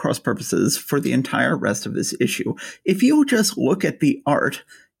total cross purposes for the entire rest of this issue. If you just look at the art,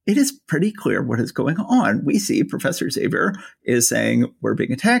 it is pretty clear what is going on. We see Professor Xavier is saying, we're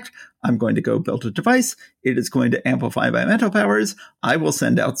being attacked. I'm going to go build a device. It is going to amplify my mental powers. I will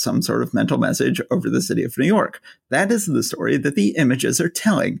send out some sort of mental message over the city of New York. That is the story that the images are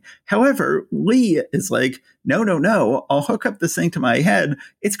telling. However, Lee is like, no. I'll hook up this thing to my head.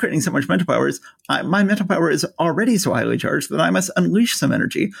 It's creating so much mental powers. My mental power is already so highly charged that I must unleash some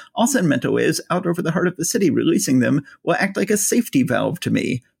energy. I'll send mental waves out over the heart of the city. Releasing them will act like a safety valve to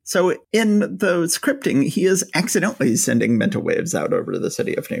me. So in the scripting, he is accidentally sending mental waves out over the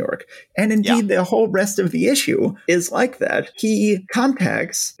city of New York. And indeed, the whole rest of the issue is like that. He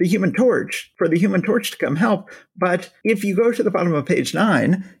contacts the Human Torch for the Human Torch to come help. But if you go to the bottom of page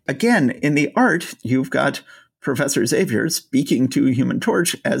 9, again, in the art, you've got Professor Xavier speaking to Human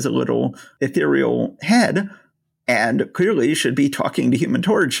Torch as a little ethereal head, and clearly should be talking to Human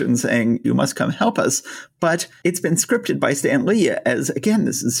Torch and saying, you must come help us. But it's been scripted by Stan Lee as, again,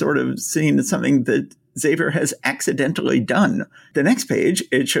 this is sort of seen as something that Xavier has accidentally done. The next page,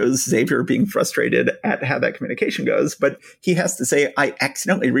 it shows Xavier being frustrated at how that communication goes, but he has to say, I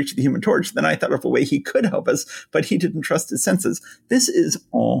accidentally reached the Human Torch, then I thought of a way he could help us, but he didn't trust his senses. This is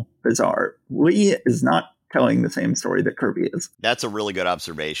all bizarre. Lee is not telling the same story that Kirby is. That's a really good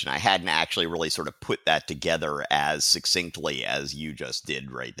observation. I hadn't actually really sort of put that together as succinctly as you just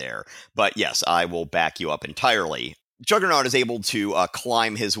did right there. But yes, I will back you up entirely. Juggernaut is able to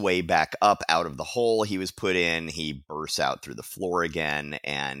climb his way back up out of the hole he was put in. He bursts out through the floor again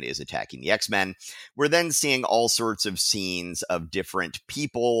and is attacking the X-Men. We're then seeing all sorts of scenes of different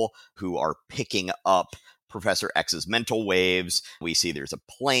people who are picking up Professor X's mental waves. We see there's a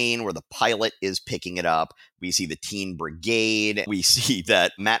plane where the pilot is picking it up. We see the Teen Brigade. We see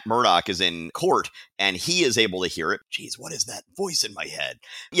that Matt Murdock is in court and he is able to hear it. Geez, what is that voice in my head?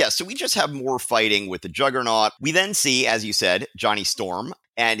 Yeah, so we just have more fighting with the Juggernaut. We then see, as you said, Johnny Storm,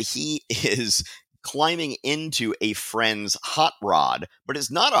 and he is climbing into a friend's hot rod, but it's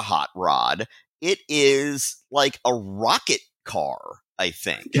not a hot rod. It is like a rocket car, I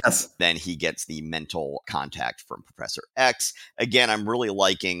think. Yes. Then he gets the mental contact from Professor X. Again, I'm really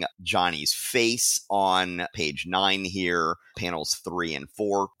liking Johnny's face on page 9 here, panels 3 and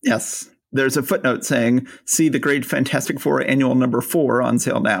 4. Yes. There's a footnote saying, see the Great Fantastic Four Annual Number 4 on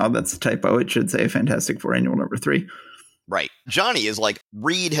sale now. That's a typo. It should say Fantastic Four Annual Number 3. Right. Johnny is like,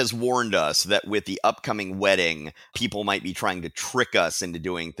 Reed has warned us that with the upcoming wedding, people might be trying to trick us into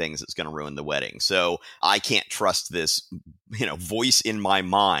doing things that's going to ruin the wedding. So I can't trust this, voice in my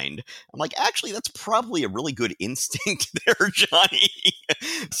mind. I'm like, actually, that's probably a really good instinct there, Johnny.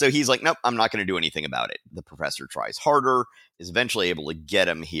 So he's like, nope, I'm not going to do anything about it. The professor tries harder, is eventually able to get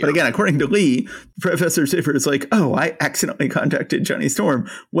him here. But again, according to Lee, Professor Xavier is like, oh, I accidentally contacted Johnny Storm.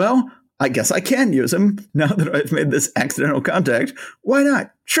 Well, I guess I can use him now that I've made this accidental contact. Why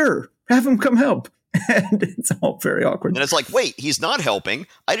not? Sure, have him come help. And it's all very awkward. And it's like, wait, he's not helping.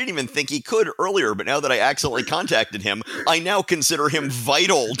 I didn't even think he could earlier, but now that I accidentally contacted him, I now consider him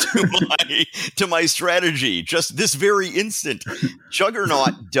vital to my strategy. Just this very instant.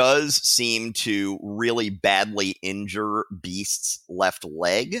 Juggernaut does seem to really badly injure Beast's left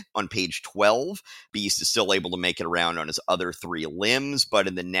leg. On page 12, Beast is still able to make it around on his other 3 limbs, but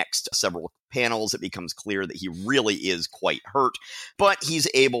in the next several panels, it becomes clear that he really is quite hurt, but he's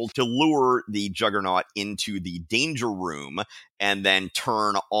able to lure the Juggernaut into the danger room and then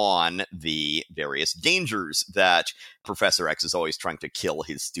turn on the various dangers that Professor X is always trying to kill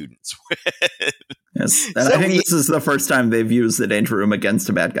his students with. Yes, and so I think this is the first time they've used the danger room against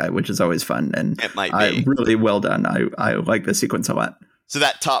a bad guy, which is always fun, and it might be. Really well done. I like the sequence a lot. So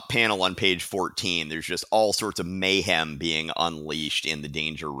that top panel on page 14, there's just all sorts of mayhem being unleashed in the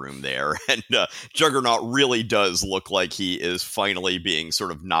danger room there. And Juggernaut really does look like he is finally being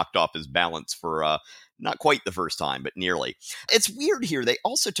sort of knocked off his balance for not quite the first time, but nearly. It's weird here. They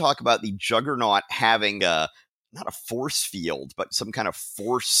also talk about the Juggernaut having not a force field, but some kind of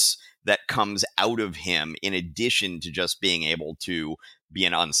force that comes out of him in addition to just being able to be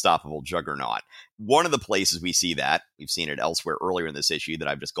an unstoppable Juggernaut. One of the places we see that, we've seen it elsewhere earlier in this issue that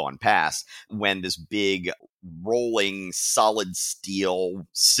I've just gone past, when this big rolling solid steel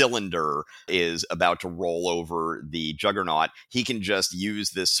cylinder is about to roll over the Juggernaut, he can just use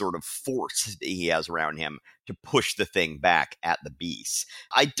this sort of force that he has around him to push the thing back at the Beast.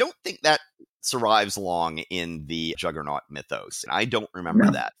 I don't think that survives long in the Juggernaut mythos. And I don't remember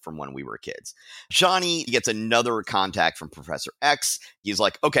that from when we were kids. Johnny gets another contact from Professor X. He's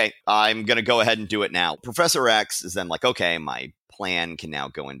like, okay, I'm going to go ahead and do it now. Professor X is then like, okay, my plan can now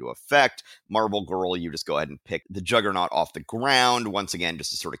go into effect. Marble Girl, you just go ahead and pick the Juggernaut off the ground, once again, just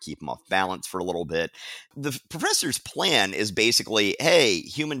to sort of keep him off balance for a little bit. The professor's plan is basically, hey,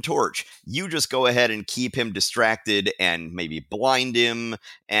 Human Torch, you just go ahead and keep him distracted and maybe blind him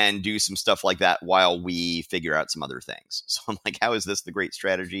and do some stuff like that while we figure out some other things. So I'm like, how is this the great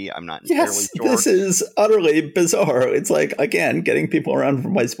strategy? I'm not entirely sure. This is utterly bizarre. It's like, again, getting people around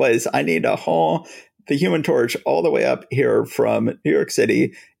from my place. I need to haul the Human Torch all the way up here from New York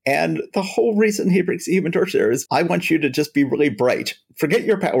City. And the whole reason he brings the Human Torch there is, I want you to just be really bright. Forget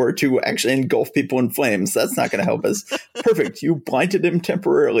your power to actually engulf people in flames. That's not going to help us. Perfect. You blinded him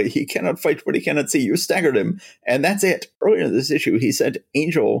temporarily. He cannot fight what he cannot see. You staggered him. And that's it. Earlier in this issue, he sent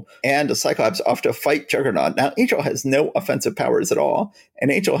Angel and Cyclops off to fight Juggernaut. Now, Angel has no offensive powers at all. And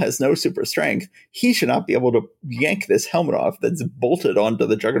Angel has no super strength. He should not be able to yank this helmet off that's bolted onto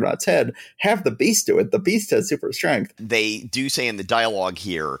the Juggernaut's head. Have the Beast do it. The Beast has super strength. They do say in the dialogue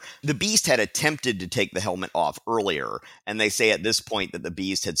here, the Beast had attempted to take the helmet off earlier, and they say at this point that the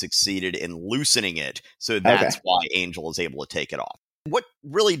Beast had succeeded in loosening it, so that's why Angel is able to take it off. What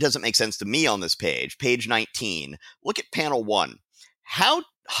really doesn't make sense to me on this page, page 19, look at panel 1. How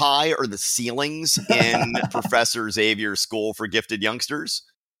high are the ceilings in Professor Xavier's School for Gifted Youngsters?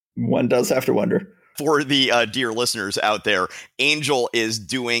 One does have to wonder. For the dear listeners out there, Angel is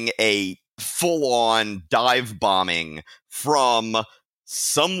doing a full-on dive bombing from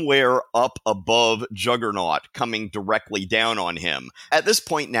somewhere up above Juggernaut, coming directly down on him. At this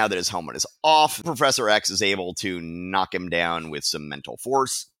point, now that his helmet is off, Professor X is able to knock him down with some mental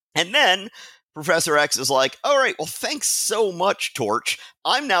force. And then Professor X is like, all right, well, thanks so much, Torch.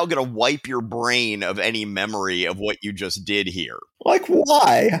 I'm now going to wipe your brain of any memory of what you just did here. Like,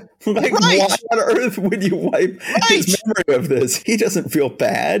 why? Like, why on earth would you wipe his memory of this? He doesn't feel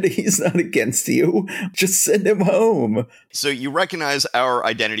bad. He's not against you. Just send him home. So you recognize our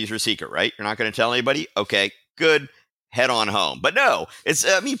identities are secret, right? You're not going to tell anybody? Okay, good. Head on home. But no,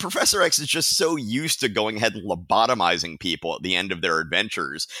 Professor X is just so used to going ahead and lobotomizing people at the end of their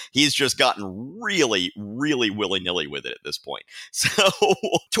adventures. He's just gotten really, really willy-nilly with it at this point. So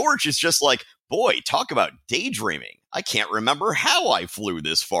Torch is just like, boy, talk about daydreaming. I can't remember how I flew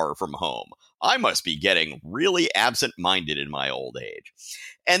this far from home. I must be getting really absent-minded in my old age.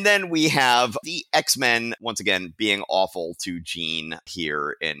 And then we have the X-Men, once again, being awful to Jean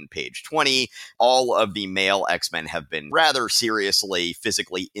here in page 20. All of the male X-Men have been rather seriously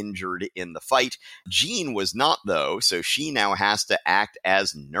physically injured in the fight. Jean was not, though, so she now has to act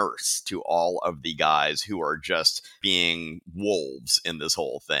as nurse to all of the guys who are just being wolves in this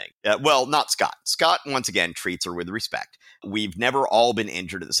whole thing. Well, not Scott. Scott, once again, treats her with respect. We've never all been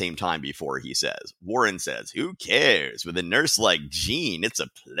injured at the same time before, he says. Warren says, who cares? With a nurse like Jean, it's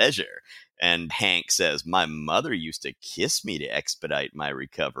a pleasure. And Hank says, my mother used to kiss me to expedite my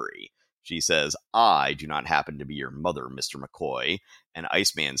recovery. She says, "I do not happen to be your mother, Mr. McCoy." And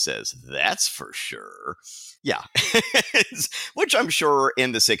Iceman says, "That's for sure." Yeah. Which I'm sure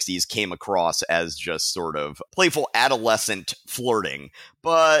in the 60s came across as just sort of playful adolescent flirting,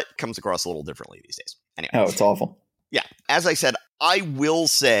 but comes across a little differently these days. Anyway. Oh, it's awful. Yeah. As I said, I will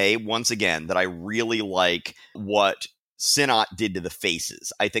say once again that I really like what Sinnott did to the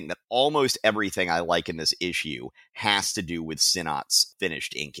faces. I think that almost everything I like in this issue has to do with Sinnott's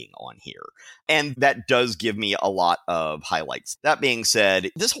finished inking on here. And that does give me a lot of highlights. That being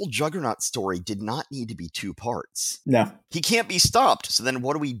said, this whole Juggernaut story did not need to be 2 parts. No. He can't be stopped. So then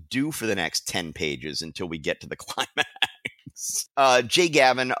what do we do for the next 10 pages until we get to the climax? Jay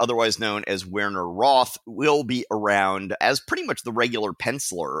Gavin, otherwise known as Werner Roth, will be around as pretty much the regular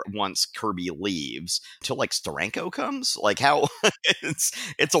penciler once Kirby leaves till like Steranko comes. Like how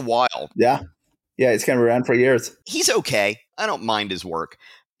it's a while. Yeah. Yeah, he's going to be around for years. He's okay. I don't mind his work.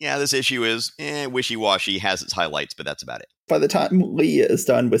 Yeah, this issue is wishy-washy, has its highlights, but that's about it. By the time Lee is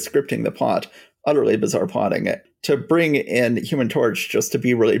done with scripting the plot, utterly bizarre plotting, to bring in Human Torch just to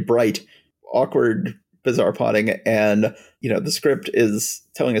be really bright, awkward, bizarre plotting, and the script is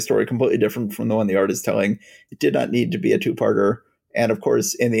telling a story completely different from the one the art is telling. It did not need to be a 2-parter. And of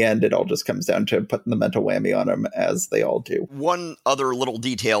course, in the end, it all just comes down to putting the mental whammy on him, as they all do. One other little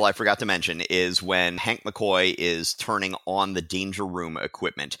detail I forgot to mention is when Hank McCoy is turning on the Danger Room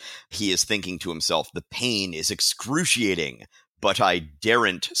equipment, he is thinking to himself, "The pain is excruciating, but I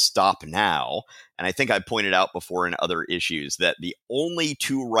daren't stop now." And I think I pointed out before in other issues that the only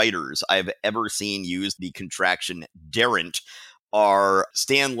 2 writers I've ever seen use the contraction daren't are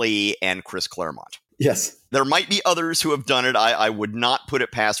Stan Lee and Chris Claremont. Yes. There might be others who have done it. I would not put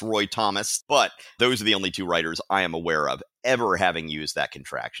it past Roy Thomas, but those are the only 2 writers I am aware of ever having used that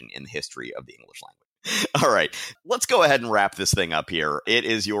contraction in the history of the English language. All right, let's go ahead and wrap this thing up here. It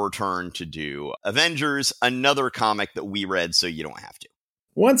is your turn to do Avengers, another comic that we read so you don't have to.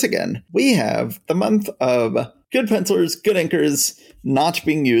 Once again, we have the month of good pencilers, good inkers, not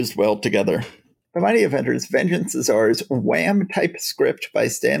being used well together. The Mighty Avengers, Vengeance is Ours, Wham-type script by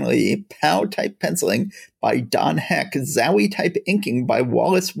Stan Lee, Pow-type penciling by Don Heck, Zowie-type inking by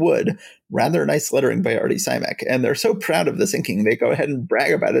Wallace Wood, rather nice lettering by Artie Simek. And they're so proud of this inking, they go ahead and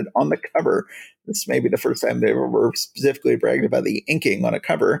brag about it on the cover. This may be the first time they've ever specifically bragged about the inking on a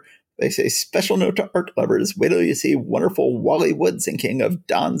cover. They say, "Special note to art lovers, wait till you see wonderful Wally Wood's inking of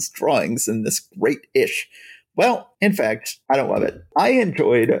Don's drawings in this great ish." Well, in fact, I don't love it. I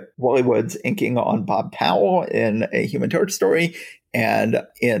enjoyed Wally Wood's inking on Bob Powell in a Human Torch story and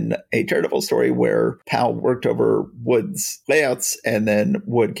in a Daredevil story where Powell worked over Wood's layouts and then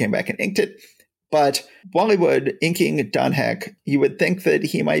Wood came back and inked it. But Wally Wood inking Don Heck, you would think that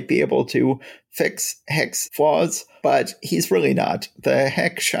he might be able to fix Heck's flaws, but he's really not. The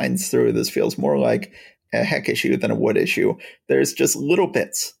Heck shines through. This feels more like a Heck issue than a Wood issue. There's just little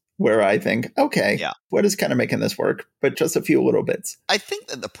bits where I think, okay, yeah, Wood is kind of making this work, but just a few little bits. I think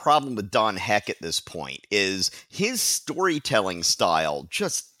that the problem with Don Heck at this point is his storytelling style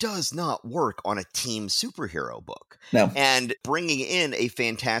just does not work on a team superhero book. No. And bringing in a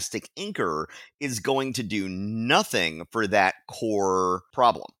fantastic inker is going to do nothing for that core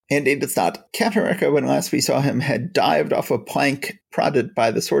problem. Indeed, it's not. Captain America, when last we saw him, had dived off a plank prodded by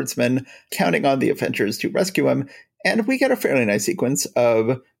the swordsman, counting on the Avengers to rescue him. And we get a fairly nice sequence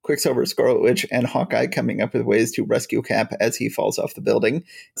of Quicksilver, Scarlet Witch, and Hawkeye coming up with ways to rescue Cap as he falls off the building.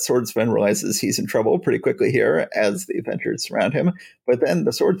 Swordsman realizes he's in trouble pretty quickly here as the Avengers surround him. But then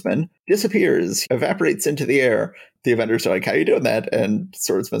the Swordsman disappears, evaporates into the air. The Avengers are like, "How are you doing that?" And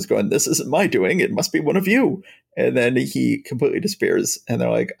Swordsman's going, "This isn't my doing. It must be one of you." And then he completely disappears. And they're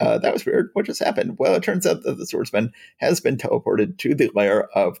like, "That was weird. What just happened?" Well, it turns out that the Swordsman has been teleported to the lair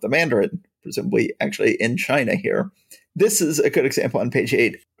of the Mandarin, presumably actually in China here. This is a good example on page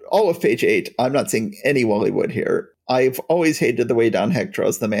 8. All of page 8, I'm not seeing any Wally Wood here. I've always hated the way Don Heck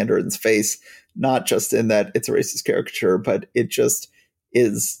draws the Mandarin's face, not just in that it's a racist caricature, but it just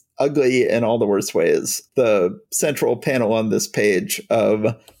is ugly in all the worst ways. The central panel on this page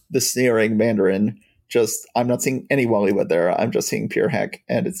of the sneering Mandarin, I'm not seeing any Wally Wood there. I'm just seeing pure Heck,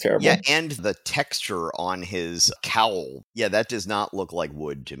 and it's terrible. Yeah, and the texture on his cowl, that does not look like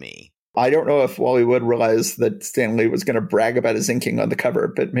wood to me. I don't know if Wally Wood realized that Stan Lee was going to brag about his inking on the cover,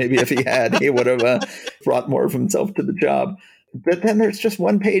 but maybe if he had, he would have brought more of himself to the job. But then there's just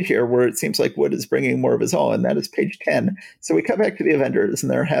one page here where it seems like Wood is bringing more of his all, and that is page 10. So we come back to the Avengers, and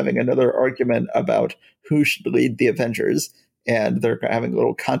they're having another argument about who should lead the Avengers. And they're having a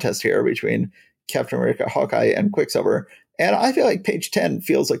little contest here between Captain America, Hawkeye, and Quicksilver. And I feel like page 10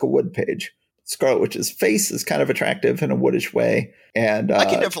 feels like a Wood page. Scarlet Witch's face is kind of attractive in a woodish way. And I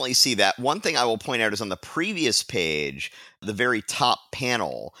can definitely see that. One thing I will point out is on the previous page, the very top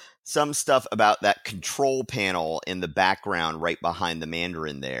panel, some stuff about that control panel in the background right behind the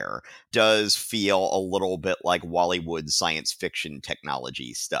Mandarin there does feel a little bit like Bollywood science fiction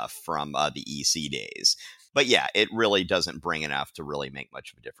technology stuff from the EC days. But yeah, it really doesn't bring enough to really make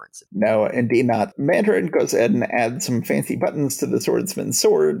much of a difference. No, indeed not. Mandarin goes ahead and adds some fancy buttons to the swordsman's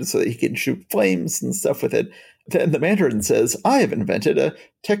sword so that he can shoot flames and stuff with it. Then the Mandarin says, I have invented a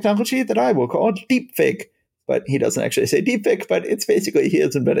technology that I will call deepfake. But he doesn't actually say deepfake, but it's basically he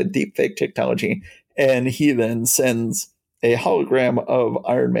has invented deepfake technology. And he then sends a hologram of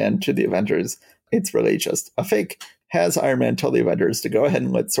Iron Man to the Avengers. It's really just a fake. Has Iron Man tell the Avengers to go ahead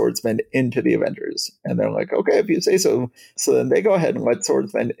and let Swordsman into the Avengers. And they're like, okay, if you say so. So then they go ahead and let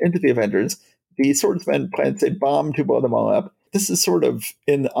Swordsman into the Avengers. The Swordsman plants a bomb to blow them all up. This is sort of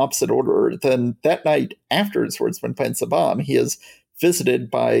in the opposite order. Then that night, after Swordsman plants the bomb, he is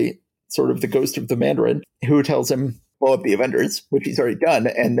visited by sort of the ghost of the Mandarin, who tells him, blow up the Avengers, which he's already done.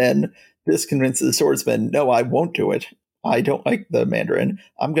 And then this convinces the Swordsman, no, I won't do it. I don't like the Mandarin.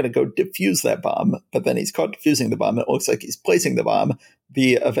 I'm going to go defuse that bomb. But then he's caught defusing the bomb. It looks like he's placing the bomb.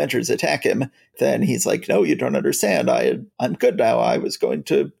 The Avengers attack him. Then he's like, no, you don't understand. I'm good now. I was going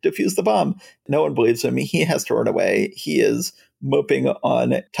to defuse the bomb. No one believes him. He has to run away. He is moping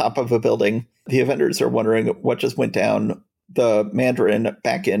on top of a building. The Avengers are wondering what just went down. The Mandarin,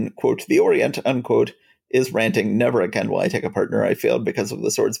 back in, quote, the Orient, unquote, is ranting, never again will I take a partner I failed because of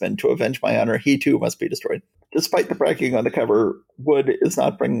the swordsman. To avenge my honor, he too must be destroyed. Despite the bragging on the cover, Wood is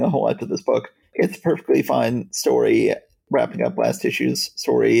not bringing a whole lot to this book. It's a perfectly fine story, wrapping up last issue's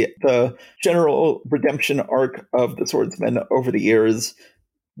story. The general redemption arc of the swordsman over the years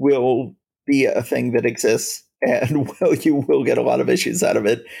will be a thing that exists, and you will get a lot of issues out of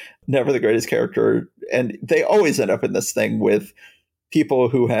it. Never the greatest character. And they always end up in this thing with people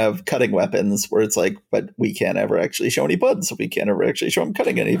who have cutting weapons where it's like, but we can't ever actually show any blood, so we can't ever actually show him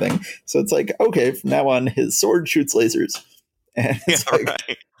cutting anything. So it's like, okay, from now on, his sword shoots lasers. And it's like,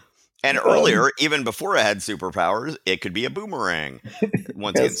 right. And earlier, even before it had superpowers, it could be a boomerang.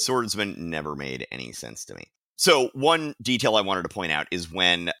 Once again, swordsman never made any sense to me. So one detail I wanted to point out is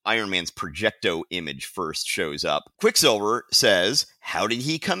when Iron Man's projecto image first shows up, Quicksilver says, how did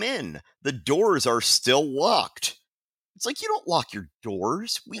he come in? The doors are still locked. It's like, you don't lock your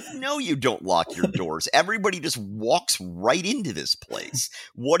doors. We know you don't lock your doors. Everybody just walks right into this place.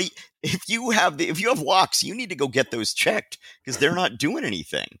 If you have locks, you need to go get those checked because they're not doing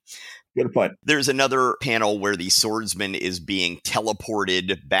anything. Good point. There's another panel where the swordsman is being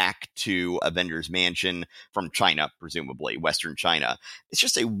teleported back to Avengers Mansion from China, presumably Western China. It's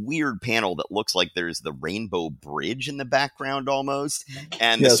just a weird panel that looks like there's the Rainbow Bridge in the background almost.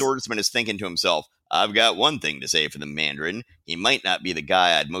 And the swordsman is thinking to himself, I've got one thing to say for the Mandarin. He might not be the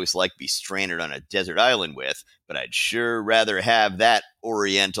guy I'd most like to be stranded on a desert island with, but I'd sure rather have that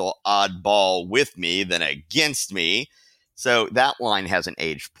Oriental oddball with me than against me. So that line hasn't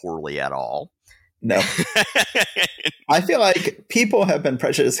aged poorly at all. No. I feel like people have been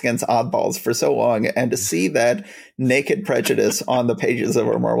prejudiced against oddballs for so long, and to see that naked prejudice on the pages of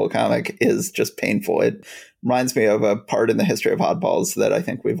a Marvel comic is just painful. It reminds me of a part in the history of oddballs that I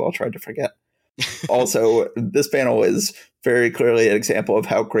think we've all tried to forget. Also, this panel is very clearly an example of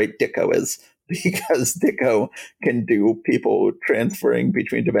how great Ditko is, because Ditko can do people transferring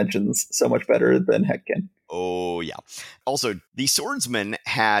between dimensions so much better than Heck can. Oh, yeah. Also, the swordsman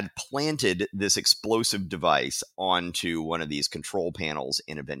had planted this explosive device onto one of these control panels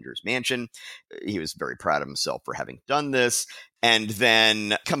in Avengers Mansion. He was very proud of himself for having done this, and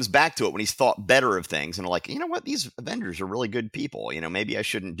then comes back to it when he's thought better of things and like, you know what, these Avengers are really good people. You know, maybe I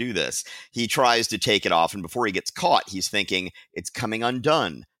shouldn't do this. He tries to take it off, and before he gets caught, he's thinking, it's coming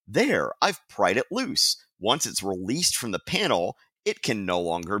undone. There, I've pried it loose. Once it's released from the panel, it can no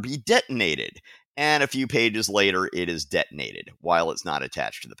longer be detonated. And a few pages later, it is detonated while it's not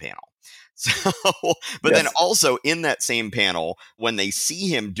attached to the panel. So, but then also in that same panel, when they see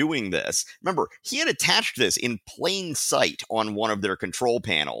him doing this, remember, he had attached this in plain sight on one of their control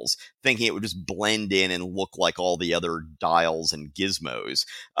panels, thinking it would just blend in and look like all the other dials and gizmos.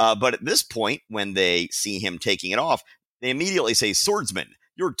 But at this point, when they see him taking it off, they immediately say, swordsman,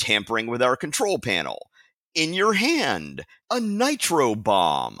 you're tampering with our control panel. In your hand, a nitro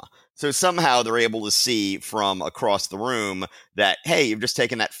bomb. So somehow they're able to see from across the room that, hey, you've just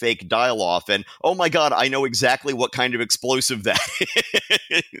taken that fake dial off, and oh my god, I know exactly what kind of explosive that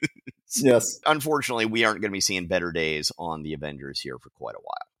is. Yes. Unfortunately, we aren't going to be seeing better days on the Avengers here for quite a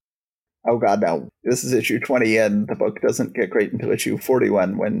while. Oh, God, no. This is issue 20, and the book doesn't get great until issue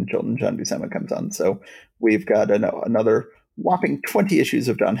 41 when John Buscema comes on. So we've got another whopping 20 issues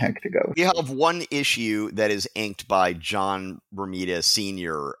of Don Heck to go. We have one issue that is inked by John Romita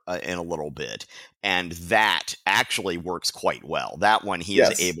Sr. In a little bit, and that actually works quite well. That one, he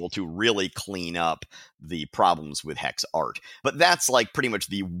is able to really clean up the problems with Heck's art. But that's like pretty much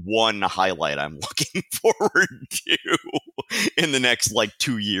the one highlight I'm looking forward to in the next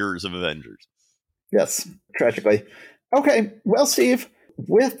 2 years of Avengers. Yes, tragically. Okay, well, Steve,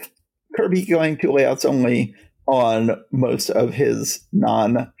 with Kirby going to layouts only on most of his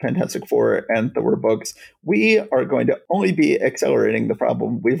non-Fantastic Four and Thor books, we are going to only be accelerating the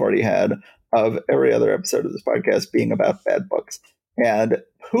problem we've already had of every other episode of this podcast being about bad books. And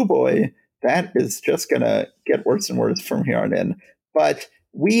hoo boy, that is just going to get worse and worse from here on in. But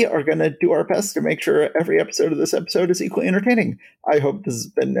we are going to do our best to make sure every episode of this episode is equally entertaining. I hope this has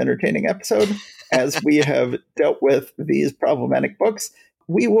been an entertaining episode as we have dealt with these problematic books.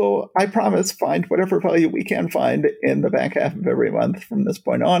 We will, I promise, find whatever value we can find in the back half of every month from this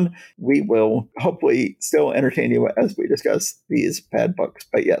point on. We will hopefully still entertain you as we discuss these bad books.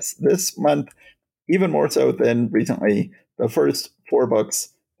 But yes, this month, even more so than recently, the first 4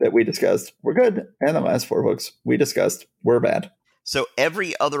 books that we discussed were good, and the last 4 books we discussed were bad. So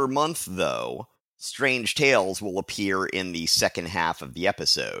every other month, though, Strange Tales will appear in the second half of the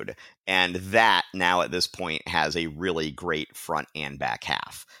episode, and that now at this point has a really great front and back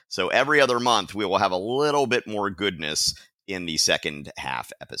half. So every other month we will have a little bit more goodness in the second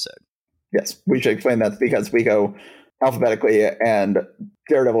half episode. Yes, we should explain that because we go alphabetically and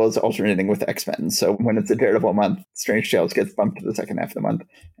Daredevil is alternating with X-Men. So when it's a Daredevil month, Strange Tales gets bumped to the second half of the month.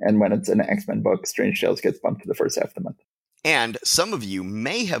 And when it's an X-Men book, Strange Tales gets bumped to the first half of the month. And some of you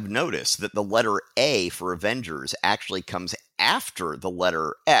may have noticed that the letter A for Avengers actually comes after the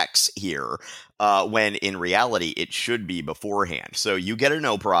letter X here, when in reality it should be beforehand. So you get a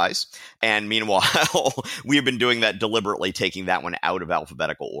no prize. And meanwhile, we've been doing that deliberately, taking that one out of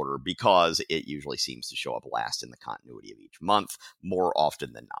alphabetical order because it usually seems to show up last in the continuity of each month more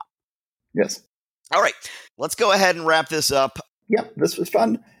often than not. Yes. All right, let's go ahead and wrap this up. Yep, this was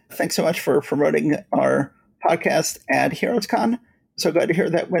fun. Thanks so much for promoting our podcast at HeroesCon. So glad to hear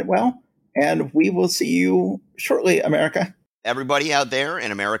that went well. And we will see you shortly, America. Everybody out there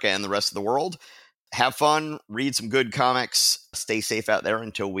in America and the rest of the world, have fun, read some good comics, stay safe out there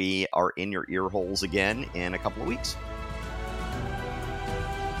until we are in your ear holes again in a couple of weeks.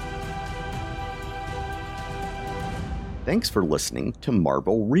 Thanks for listening to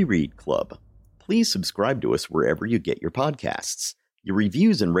Marvel Reread Club. Please subscribe to us wherever you get your podcasts. Your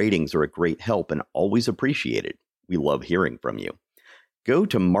reviews and ratings are a great help and always appreciated. We love hearing from you. Go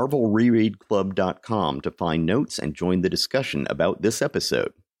to marvelrereadclub.com to find notes and join the discussion about this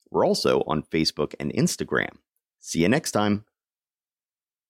episode. We're also on Facebook and Instagram. See you next time.